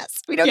telling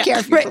us? We don't care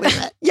if you believe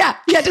it. Yeah,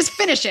 just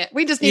finish it.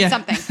 We just need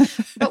something.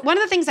 But one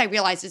of the things I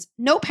realized is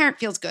no parent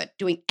feels good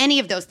doing any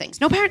of those things.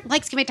 No parent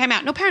likes giving time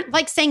out. No parent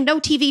likes saying no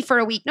TV for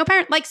a week. No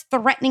parent likes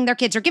threatening their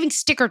kids or giving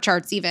sticker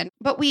charts even.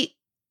 But we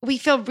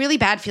feel really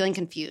bad feeling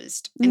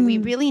confused. And we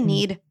really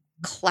need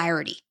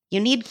clarity. You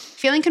need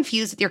feeling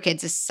confused with your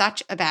kids is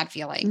such a bad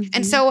feeling.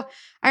 And so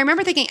I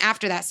remember thinking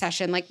after that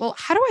session, like, well,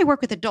 how do I work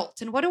with adults?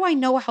 And what do I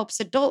know helps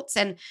adults?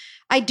 And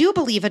I do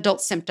believe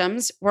adult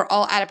symptoms were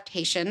all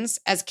adaptations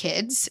as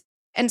kids.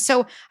 And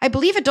so I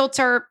believe adults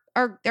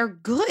they're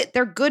good.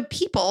 They're good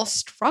people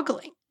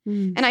struggling.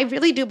 And I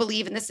really do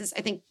believe, and this is,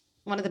 I think,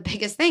 one of the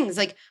biggest things,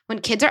 like when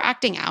kids are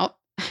acting out,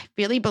 I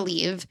really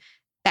believe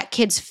that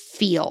kids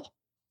feel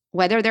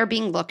whether they're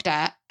being looked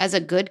at as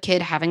a good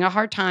kid having a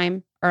hard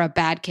time or a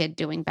bad kid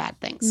doing bad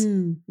things,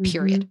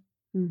 period.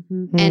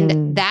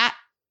 And that,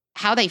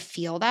 how they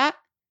feel that,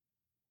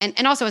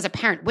 and also as a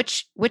parent,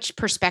 which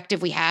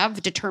perspective we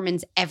have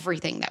determines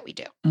everything that we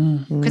do.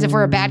 Because if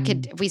we're a bad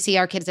kid, if we see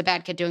our kid as a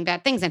bad kid doing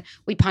bad things, then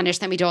we punish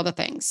them, we do all the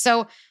things.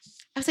 So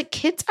I was like,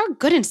 kids are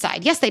good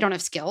inside. Yes, they don't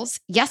have skills.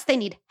 Yes, they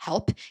need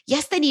help.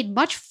 Yes, they need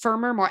much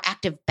firmer, more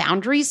active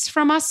boundaries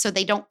from us so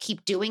they don't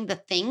keep doing the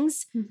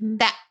things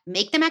that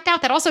make them act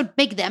out, that also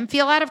make them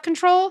feel out of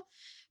control.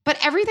 But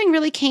everything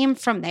really came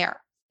from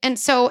there. And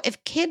so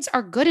if kids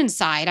are good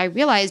inside, I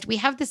realized we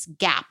have this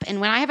gap. And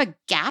when I have a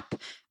gap,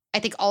 I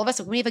think all of us,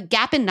 when we have a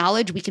gap in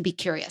knowledge, we can be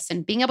curious.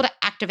 And being able to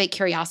activate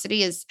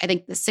curiosity is, I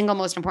think, the single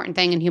most important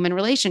thing in human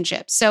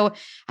relationships. So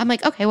I'm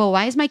like, okay, well,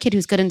 why is my kid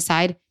who's good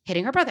inside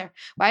hitting her brother?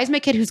 Why is my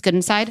kid who's good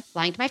inside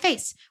lying to my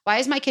face? Why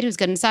is my kid who's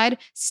good inside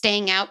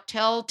staying out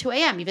till 2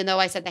 a.m., even though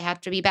I said they have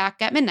to be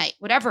back at midnight?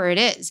 Whatever it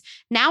is.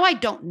 Now I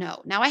don't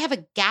know. Now I have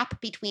a gap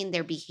between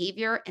their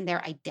behavior and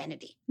their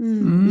identity.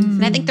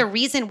 And I think the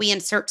reason we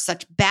insert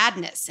such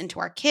badness into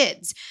our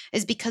kids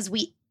is because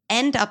we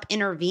end up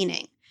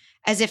intervening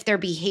as if their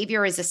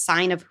behavior is a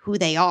sign of who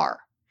they are,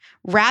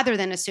 rather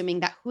than assuming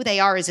that who they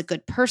are is a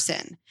good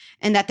person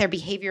and that their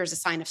behavior is a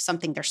sign of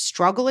something they're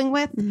struggling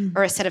with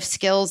or a set of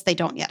skills they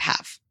don't yet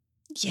have.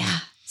 Yeah.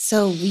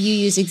 So you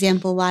use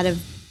example a lot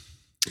of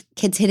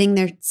kids hitting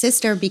their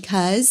sister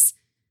because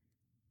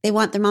they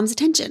want their mom's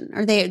attention,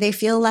 or they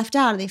feel left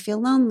out, or they feel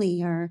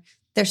lonely, or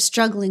they're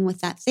struggling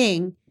with that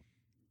thing.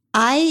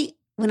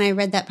 When I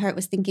read that part,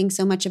 was thinking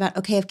so much about,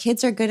 okay, if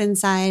kids are good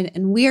inside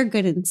and we're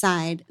good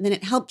inside, then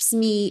it helps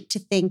me to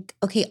think,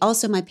 okay,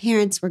 also my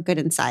parents were good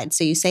inside.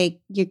 So you say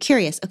you're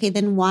curious. Okay,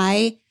 then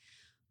why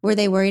were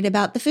they worried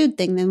about the food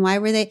thing? Then why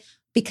were they?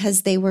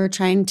 Because they were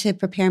trying to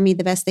prepare me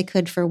the best they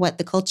could for what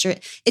the culture.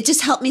 It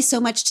just helped me so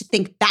much to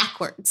think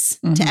backwards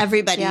to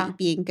everybody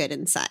being good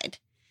inside.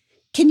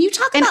 Can you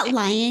talk And- about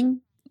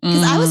lying?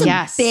 Because I was a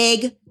Yes.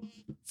 big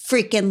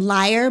freaking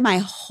liar my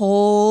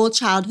whole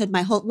childhood,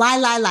 my whole lie.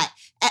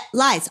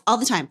 Lies all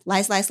the time.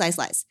 Lies.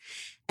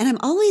 And I've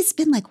always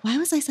been like, why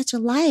was I such a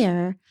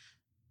liar?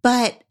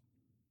 But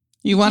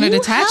You wanted you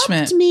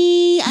attachment. helped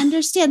me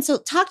understand. So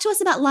talk to us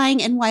about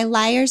lying and why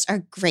liars are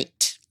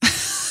great.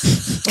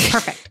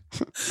 Perfect.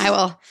 I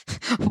will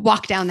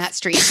walk down that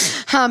street.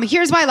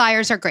 Here's why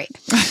liars are great.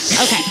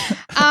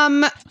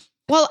 Okay.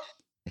 Well,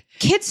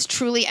 kids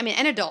truly, and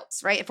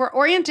adults, right? If we're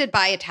oriented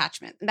by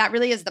attachment, that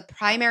really is the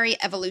primary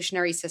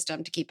evolutionary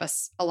system to keep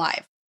us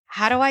alive.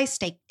 How do I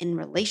stay in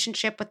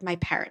relationship with my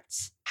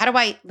parents? How do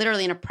I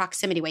literally in a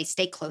proximity way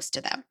stay close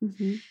to them?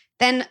 Mm-hmm.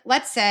 Then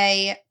let's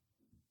say,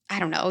 I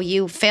don't know,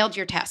 you failed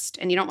your test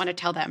and you don't want to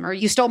tell them, or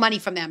you stole money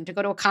from them to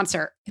go to a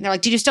concert. And they're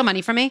like, did you steal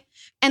money from me?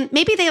 And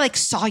maybe they like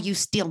saw you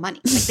steal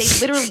money. Like they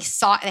literally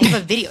saw it. They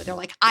have a video. They're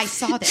like, I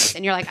saw this.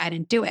 And you're like, I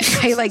didn't do it.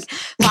 Right? Like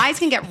lies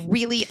can get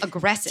really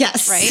aggressive,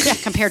 Yes. right?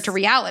 Yes. Compared to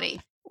reality.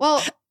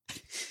 Well,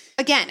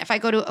 again, if I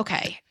go to,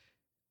 okay,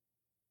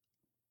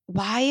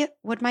 why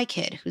would my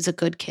kid who's a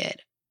good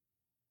kid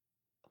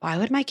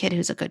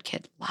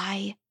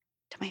lie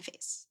to my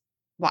face?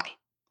 Why?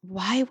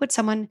 Why would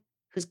someone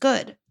who's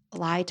good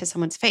lie to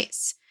someone's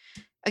face?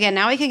 Again,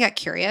 now I can get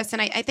curious.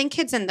 And I think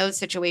kids in those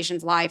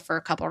situations lie for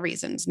a couple of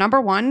reasons.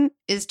 Number one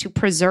is to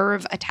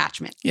preserve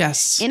attachment.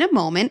 Yes. In a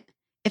moment,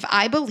 if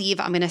I believe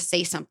I'm going to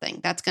say something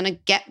that's going to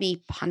get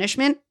me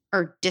punishment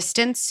or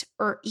distance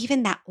or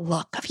even that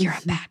look of you're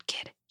a bad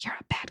kid,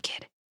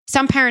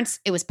 Some parents,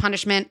 it was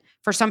punishment.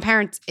 For some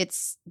parents,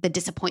 it's the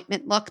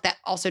disappointment look that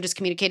also just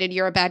communicated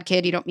you're a bad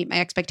kid. You don't meet my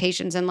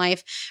expectations in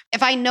life.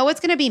 If I know it's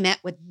going to be met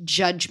with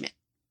judgment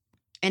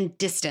and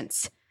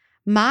distance,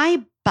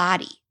 my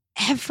body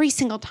every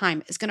single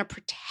time is going to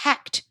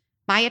protect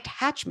my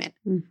attachment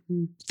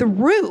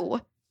through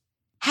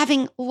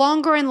having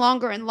longer and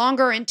longer and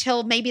longer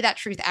until maybe that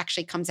truth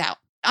actually comes out.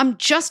 I'm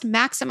just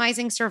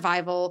maximizing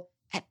survival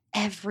at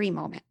every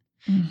moment.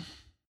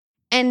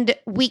 And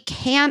we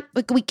can't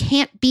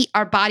beat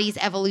our body's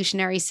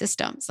evolutionary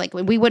systems. Like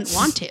when we wouldn't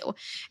want to.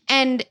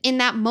 And in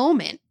that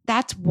moment,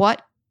 that's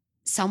what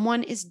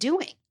someone is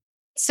doing.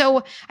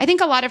 So I think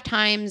a lot of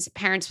times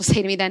parents will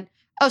say to me then,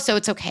 oh, so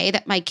it's okay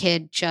that my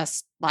kid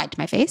just lied to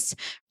my face.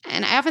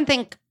 And I often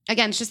think,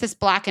 again, it's just this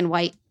black and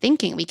white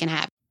thinking we can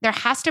have. There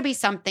has to be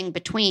something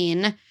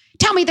between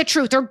tell me the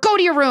truth or go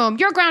to your room,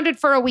 you're grounded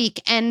for a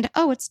week, and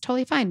oh, it's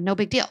totally fine, no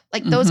big deal.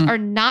 Like those are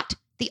not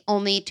the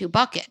only two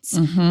buckets.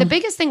 The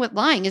biggest thing with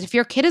lying is if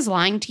your kid is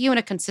lying to you in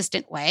a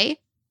consistent way,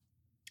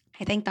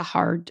 I think the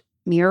hard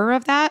mirror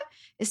of that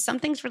is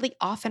something's really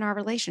off in our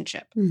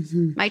relationship.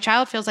 My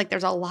child feels like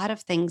there's a lot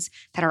of things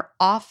that are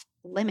off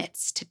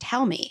limits to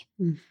tell me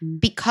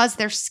because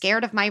they're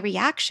scared of my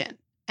reaction.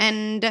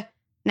 And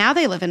now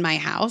they live in my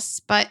house.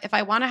 But if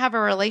I want to have a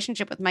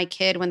relationship with my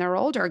kid when they're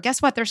older,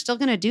 guess what? They're still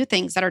going to do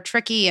things that are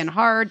tricky and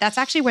hard. That's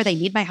actually where they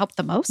need my help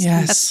the most.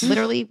 Yes. That's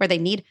literally where they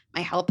need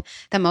my help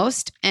the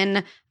most.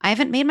 And I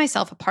haven't made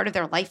myself a part of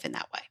their life in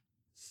that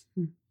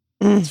way.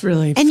 It's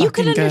really And you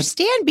can fucking good.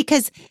 understand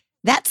because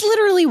that's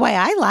literally why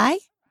I lie.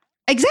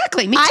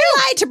 Exactly. Me too. I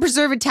lie to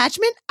preserve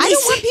attachment. I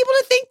don't want people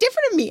to think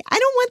different of me. I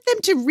don't want them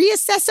to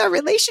reassess our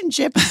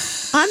relationship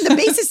on the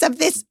basis of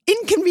this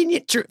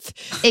inconvenient truth.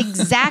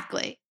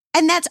 Exactly.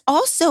 And that's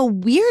also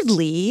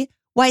weirdly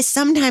why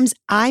sometimes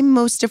I'm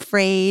most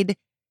afraid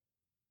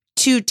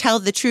to tell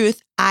the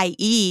truth,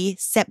 i.e.,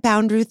 set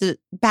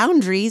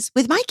boundaries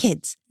with my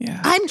kids. Yeah.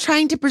 I'm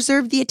trying to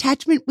preserve the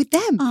attachment with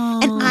them.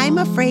 And I'm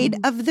afraid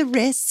of the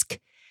risk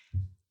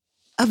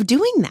of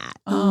doing that.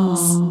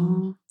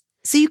 Oh.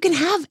 So you can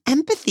have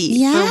empathy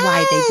for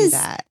why they do Yes.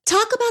 that.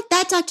 Talk about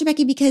that, Dr.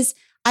 Becky, because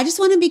I just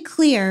want to be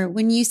clear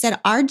when you said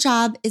our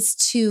job is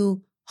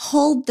to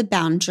hold the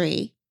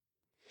boundary,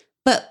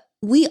 but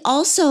we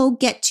also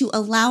get to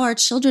allow our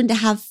children to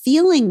have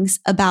feelings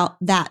about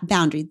that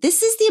boundary.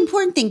 This is the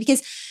important thing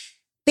because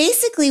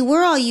basically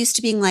we're all used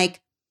to being like,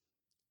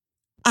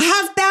 I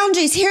have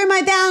boundaries. Here are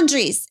my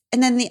boundaries.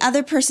 And then the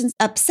other person's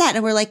upset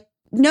and we're like,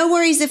 no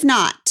worries if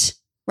not,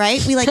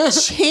 right? We like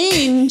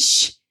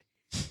change.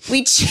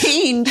 We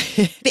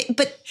change.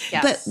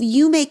 But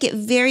you make it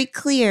very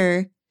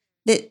clear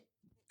that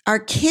our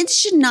kids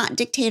should not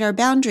dictate our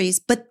boundaries,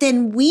 but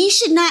then we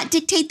should not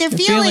dictate their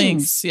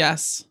feelings.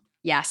 Yes.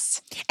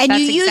 Yes. And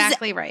That's you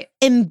exactly right.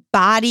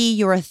 embody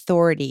your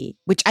authority,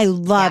 which I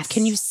love. Yes.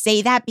 Can you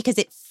say that? Because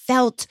it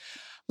felt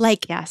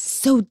like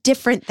so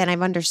different than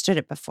I've understood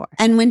it before.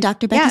 And when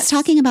Dr. Becky's Yes.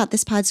 talking about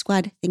this pod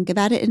squad, think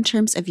about it in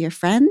terms of your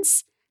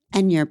friends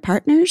and your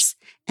partners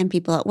and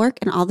people at work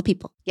and all the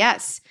people.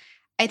 Yes.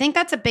 I think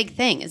that's a big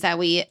thing is that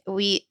we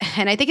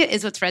and I think it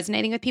is what's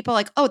resonating with people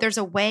like, oh, there's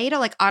a way to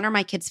like honor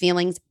my kids'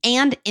 feelings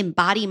and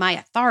embody my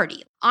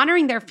authority.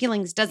 Honoring their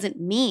feelings doesn't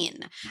mean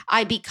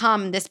I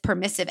become this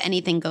permissive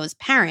anything goes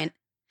parent.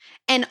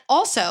 And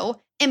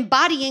also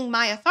embodying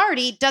my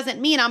authority doesn't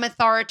mean I'm an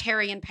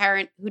authoritarian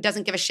parent who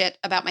doesn't give a shit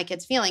about my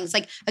kids' feelings.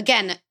 Like,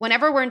 again,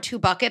 whenever we're in two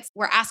buckets,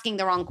 we're asking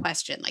the wrong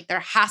question. Like,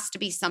 there has to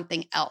be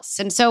something else.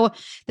 And so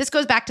this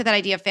goes back to that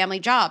idea of family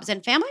jobs.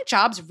 And family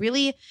jobs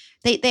really,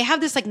 they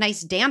have this like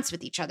nice dance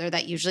with each other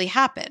that usually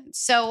happens.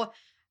 So,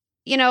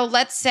 you know,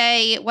 let's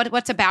say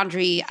what's a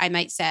boundary I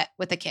might set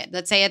with a kid?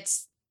 Let's say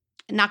it's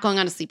not going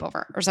on a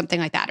sleepover or something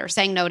like that, or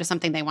saying no to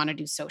something they want to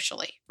do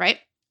socially, right?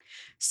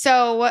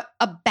 So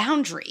a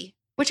boundary,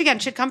 which again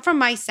should come from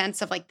my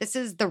sense of like, this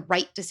is the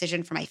right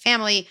decision for my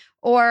family,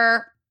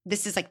 or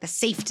this is like the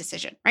safe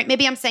decision, right?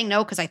 Maybe I'm saying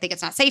no because I think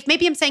it's not safe.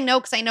 Maybe I'm saying no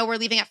because I know we're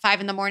leaving at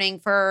 5 a.m.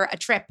 for a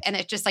trip and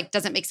it just like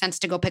doesn't make sense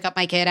to go pick up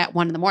my kid at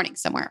 1 a.m.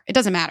 somewhere. It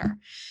doesn't matter.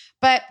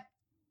 But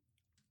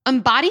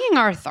embodying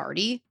our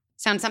authority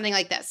sounds something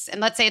like this.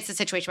 And let's say it's a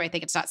situation where I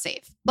think it's not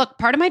safe. Look,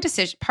 part of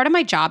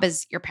my job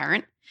as your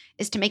parent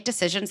is to make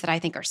decisions that I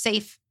think are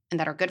safe and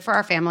that are good for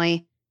our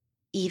family,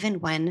 even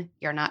when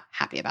you're not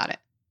happy about it.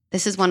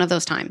 This is one of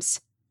those times.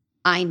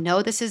 I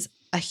know this is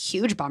a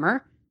huge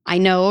bummer. I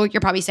know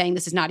you're probably saying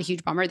this is not a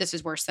huge bummer. This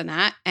is worse than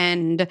that.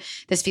 And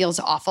this feels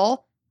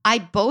awful. I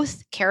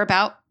both care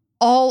about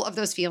all of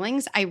those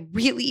feelings. I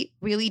really,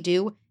 really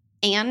do.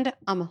 And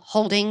I'm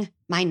holding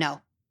my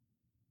no.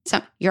 So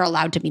you're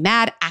allowed to be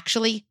mad.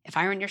 Actually, if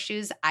I were in your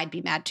shoes, I'd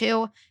be mad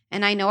too.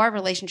 And I know our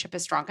relationship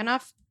is strong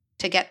enough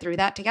to get through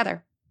that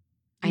together.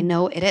 I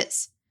know it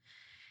is.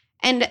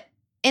 And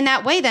in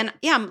that way, then,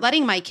 yeah, I'm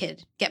letting my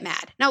kid get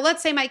mad. Now,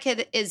 let's say my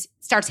kid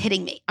starts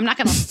hitting me. I'm not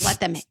going to let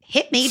them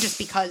hit me just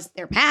because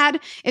they're mad.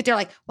 If they're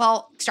like,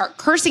 well, start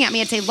cursing at me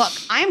and say, look,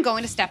 I'm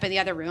going to step in the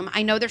other room.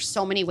 I know there's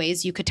so many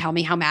ways you could tell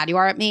me how mad you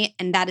are at me,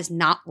 and that is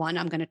not one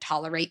I'm going to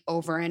tolerate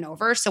over and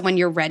over. So when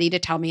you're ready to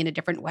tell me in a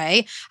different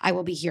way, I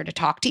will be here to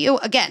talk to you.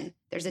 Again,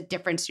 there's a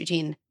difference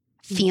between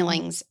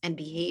feelings and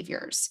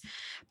behaviors.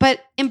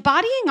 But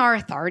embodying our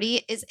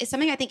authority is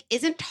something I think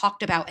isn't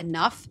talked about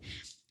enough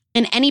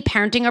in any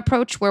parenting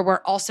approach where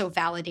we're also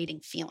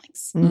validating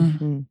feelings.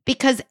 Mm-hmm.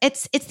 Because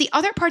it's the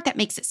other part that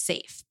makes it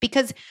safe.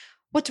 Because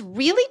what's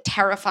really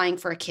terrifying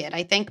for a kid,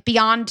 I think,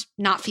 beyond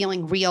not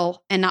feeling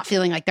real and not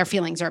feeling like their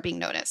feelings are being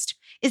noticed,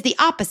 is the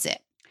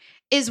opposite.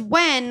 Is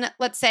when,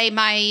 let's say,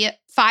 my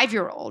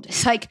 5-year-old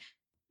is like,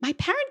 my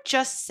parent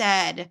just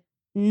said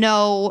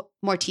no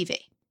more TV.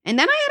 And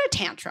then I had a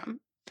tantrum.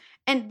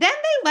 And then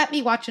they let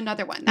me watch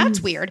another one.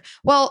 That's weird.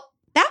 Well,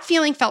 that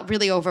feeling felt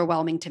really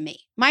overwhelming to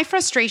me. My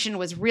frustration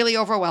was really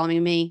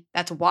overwhelming me.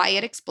 That's why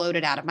it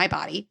exploded out of my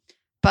body.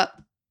 But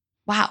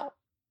wow,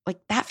 like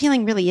that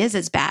feeling really is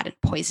as bad and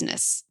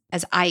poisonous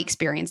as I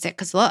experienced it.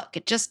 Because look,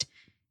 it just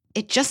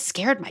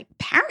scared my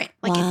parent.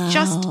 Like it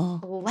just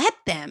led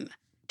them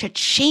to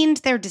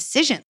change their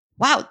decision.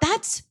 Wow,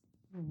 that's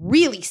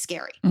really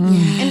scary.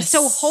 Yes. And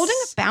so holding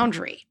a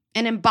boundary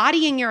and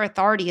embodying your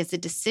authority as a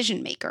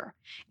decision maker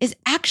is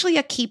actually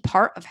a key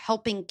part of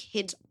helping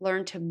kids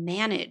learn to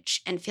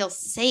manage and feel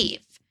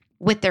safe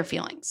with their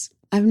feelings.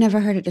 I've never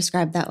heard it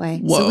described that way.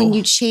 Whoa. So when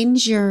you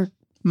change your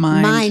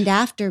mind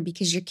after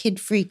because your kid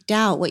freaked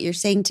out, what you're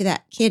saying to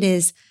that kid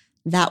is,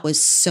 that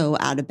was so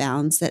out of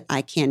bounds that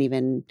I can't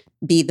even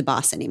be the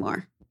boss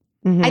anymore.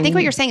 Mm-hmm. I think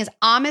what you're saying is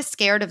I'm as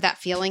scared of that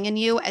feeling in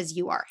you as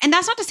you are. And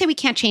that's not to say we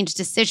can't change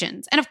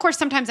decisions. And of course,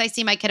 sometimes I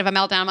see my kid have a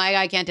meltdown. I'm like,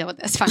 I can't deal with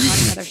this. Fine,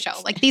 watch another show.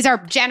 Like these are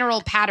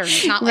general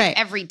patterns, not like Right.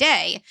 every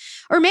day.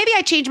 Or maybe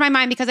I change my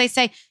mind because I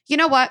say, you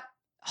know what?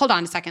 Hold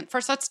on a second.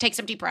 First, let's take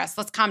some deep breaths.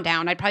 Let's calm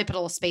down. I'd probably put a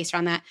little space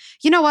around that.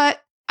 You know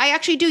what? I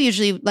actually do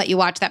usually let you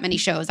watch that many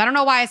shows. I don't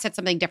know why I said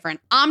something different.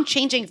 I'm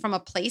changing from a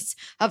place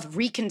of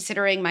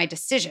reconsidering my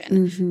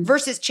decision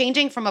versus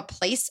changing from a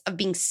place of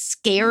being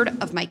scared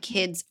of my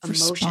kids'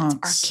 emotions.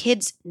 Our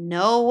kids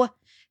know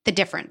the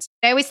difference.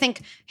 I always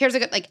think, here's a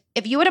good, like,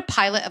 if you had a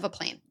pilot of a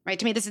plane, right?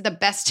 To me, this is the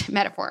best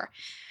metaphor.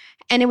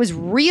 And it was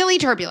really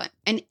turbulent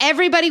and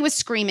everybody was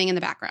screaming in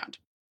the background.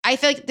 I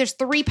feel like there's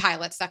 3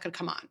 pilots that could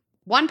come on.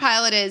 One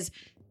pilot is,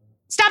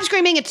 stop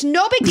screaming. It's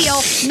no big deal.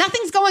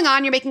 Nothing's going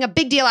on. You're making a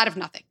big deal out of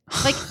nothing.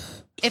 Like,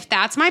 if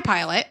that's my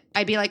pilot,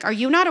 I'd be like, are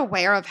you not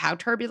aware of how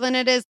turbulent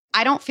it is?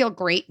 I don't feel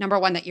great. Number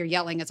 1, that you're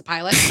yelling as a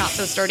pilot. It's not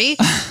so sturdy.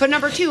 But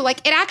number 2, like,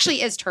 it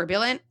actually is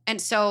turbulent.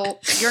 And so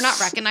you're not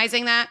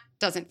recognizing that.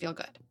 Doesn't feel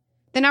good.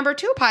 The number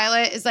 2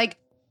 pilot is like,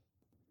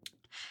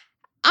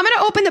 I'm going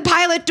to open the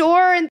pilot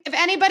door. And if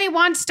anybody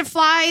wants to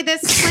fly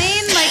this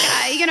plane,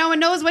 like, and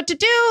knows what to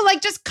do,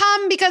 like, just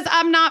come because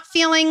I'm not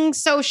feeling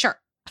so sure.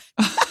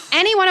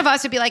 Any one of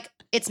us would be like,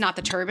 it's not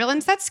the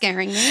turbulence that's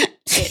scaring me.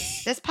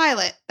 It's this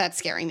pilot that's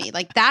scaring me.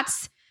 Like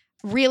that's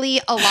really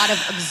a lot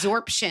of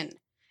absorption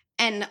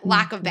and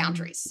lack of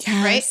boundaries,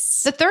 right?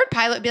 The 3rd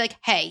pilot would be like,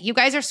 hey, you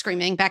guys are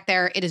screaming back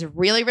there. It is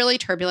really, really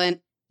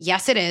turbulent.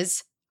 Yes, it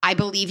is. I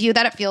believe you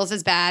that it feels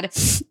as bad.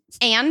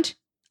 And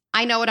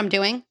I know what I'm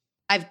doing.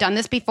 I've done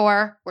this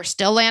before. We're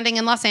still landing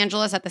in Los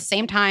Angeles at the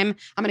same time.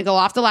 I'm going to go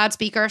off the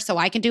loudspeaker so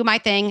I can do my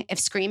thing. If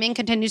screaming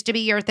continues to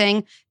be your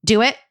thing,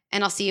 do it.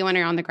 And I'll see you when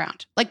you're on the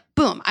ground. Like,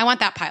 boom, I want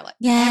that pilot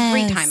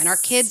every time. And our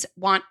kids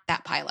want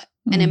that pilot.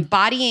 and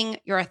embodying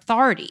your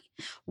authority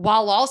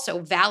while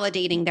also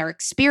validating their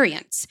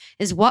experience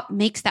is what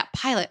makes that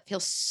pilot feel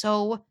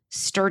so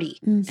sturdy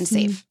and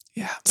safe.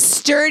 Yeah.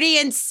 Sturdy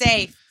and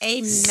safe.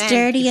 Amen.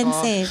 Sturdy and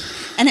people.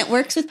 safe. And it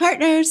works with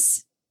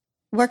partners,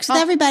 works with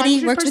Oh,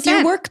 everybody, works with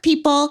your 100%. work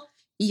people.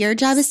 Your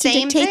job is to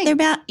Same dictate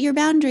thing. your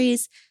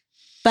boundaries,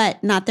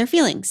 but not their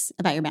feelings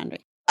about your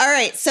boundary. All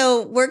right,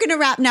 so we're going to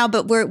wrap now,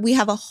 but we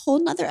have a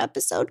whole nother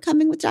episode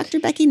coming with Dr.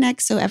 Becky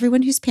next. So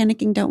everyone who's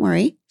panicking, don't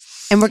worry.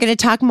 And we're going to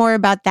talk more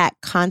about that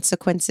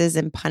consequences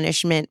and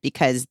punishment,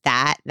 because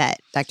that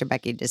Dr.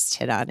 Becky just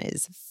hit on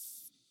is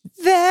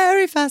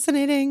very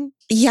fascinating.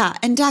 Yeah.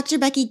 And Dr.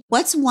 Becky,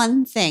 what's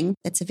one thing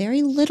that's a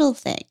very little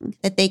thing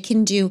that they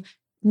can do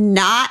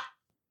not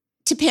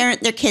to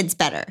parent their kids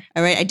better?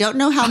 All right. I don't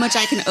know how much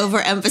I can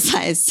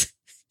overemphasize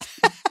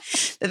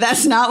that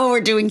that's not what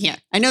we're doing here.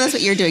 I know that's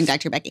what you're doing,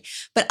 Dr. Becky,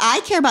 but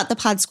I care about the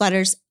pod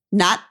squatters,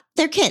 not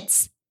their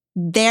kids,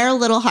 their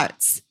little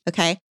hearts.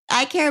 Okay.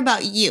 I care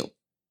about you.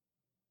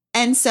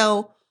 And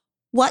so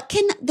what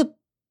can the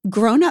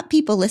grown-up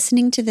people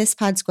listening to this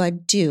pod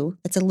squad do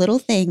that's a little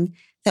thing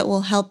that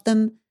will help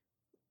them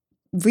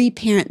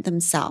reparent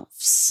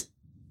themselves?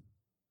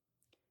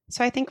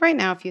 So I think right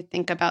now, if you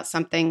think about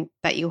something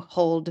that you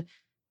hold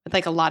with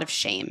like a lot of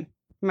shame,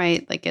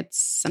 right? Like it's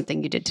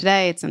something you did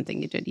today, it's something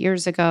you did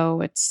years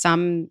ago, it's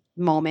some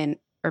moment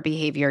or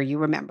behavior you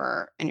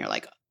remember and you're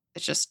like, it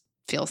just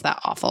feels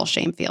that awful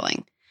shame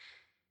feeling.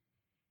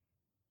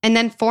 And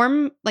then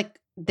form like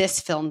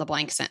this fill in the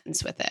blank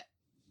sentence with it.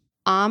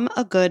 I'm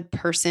a good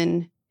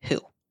person who.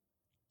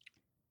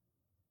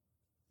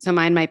 So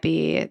mine might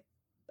be,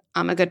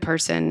 I'm a good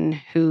person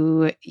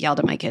who yelled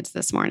at my kids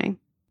this morning.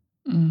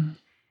 Mm.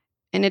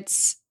 And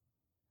it's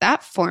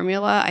that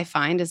formula I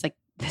find is like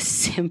the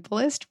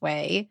simplest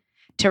way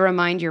to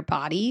remind your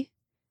body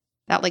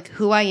that like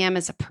who I am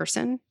as a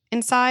person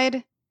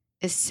inside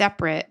is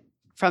separate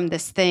from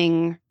this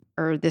thing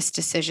or this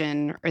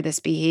decision or this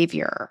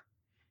behavior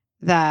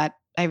that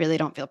I really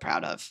don't feel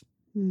proud of.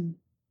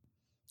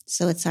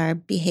 So it's our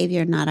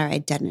behavior, not our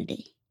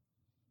identity.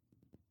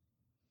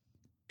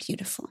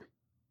 Beautiful.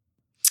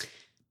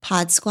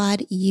 Pod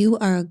Squad, you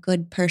are a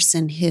good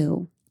person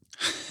who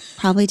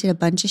probably did a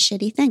bunch of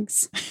shitty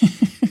things.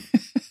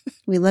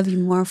 We love you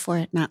more for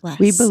it, not less.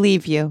 We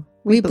believe you.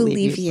 We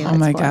believe you. Oh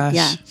my Pod Squad. gosh.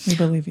 Yeah. We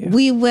believe you.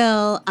 We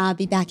will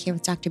be back here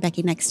with Dr.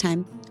 Becky next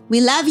time.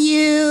 We love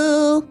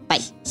you.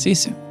 Bye. See you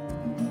soon.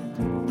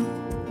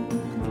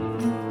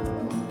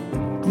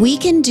 We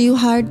Can Do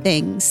Hard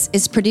Things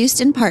is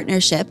produced in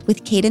partnership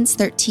with Cadence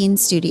 13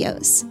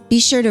 Studios. Be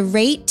sure to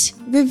rate,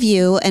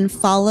 review, and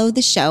follow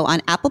the show on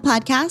Apple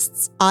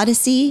Podcasts,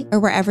 Odyssey, or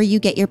wherever you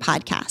get your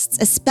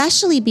podcasts.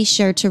 Especially be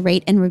sure to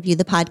rate and review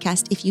the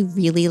podcast if you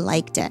really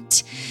liked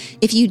it.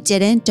 If you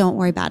didn't, don't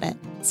worry about it.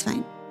 It's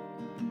fine.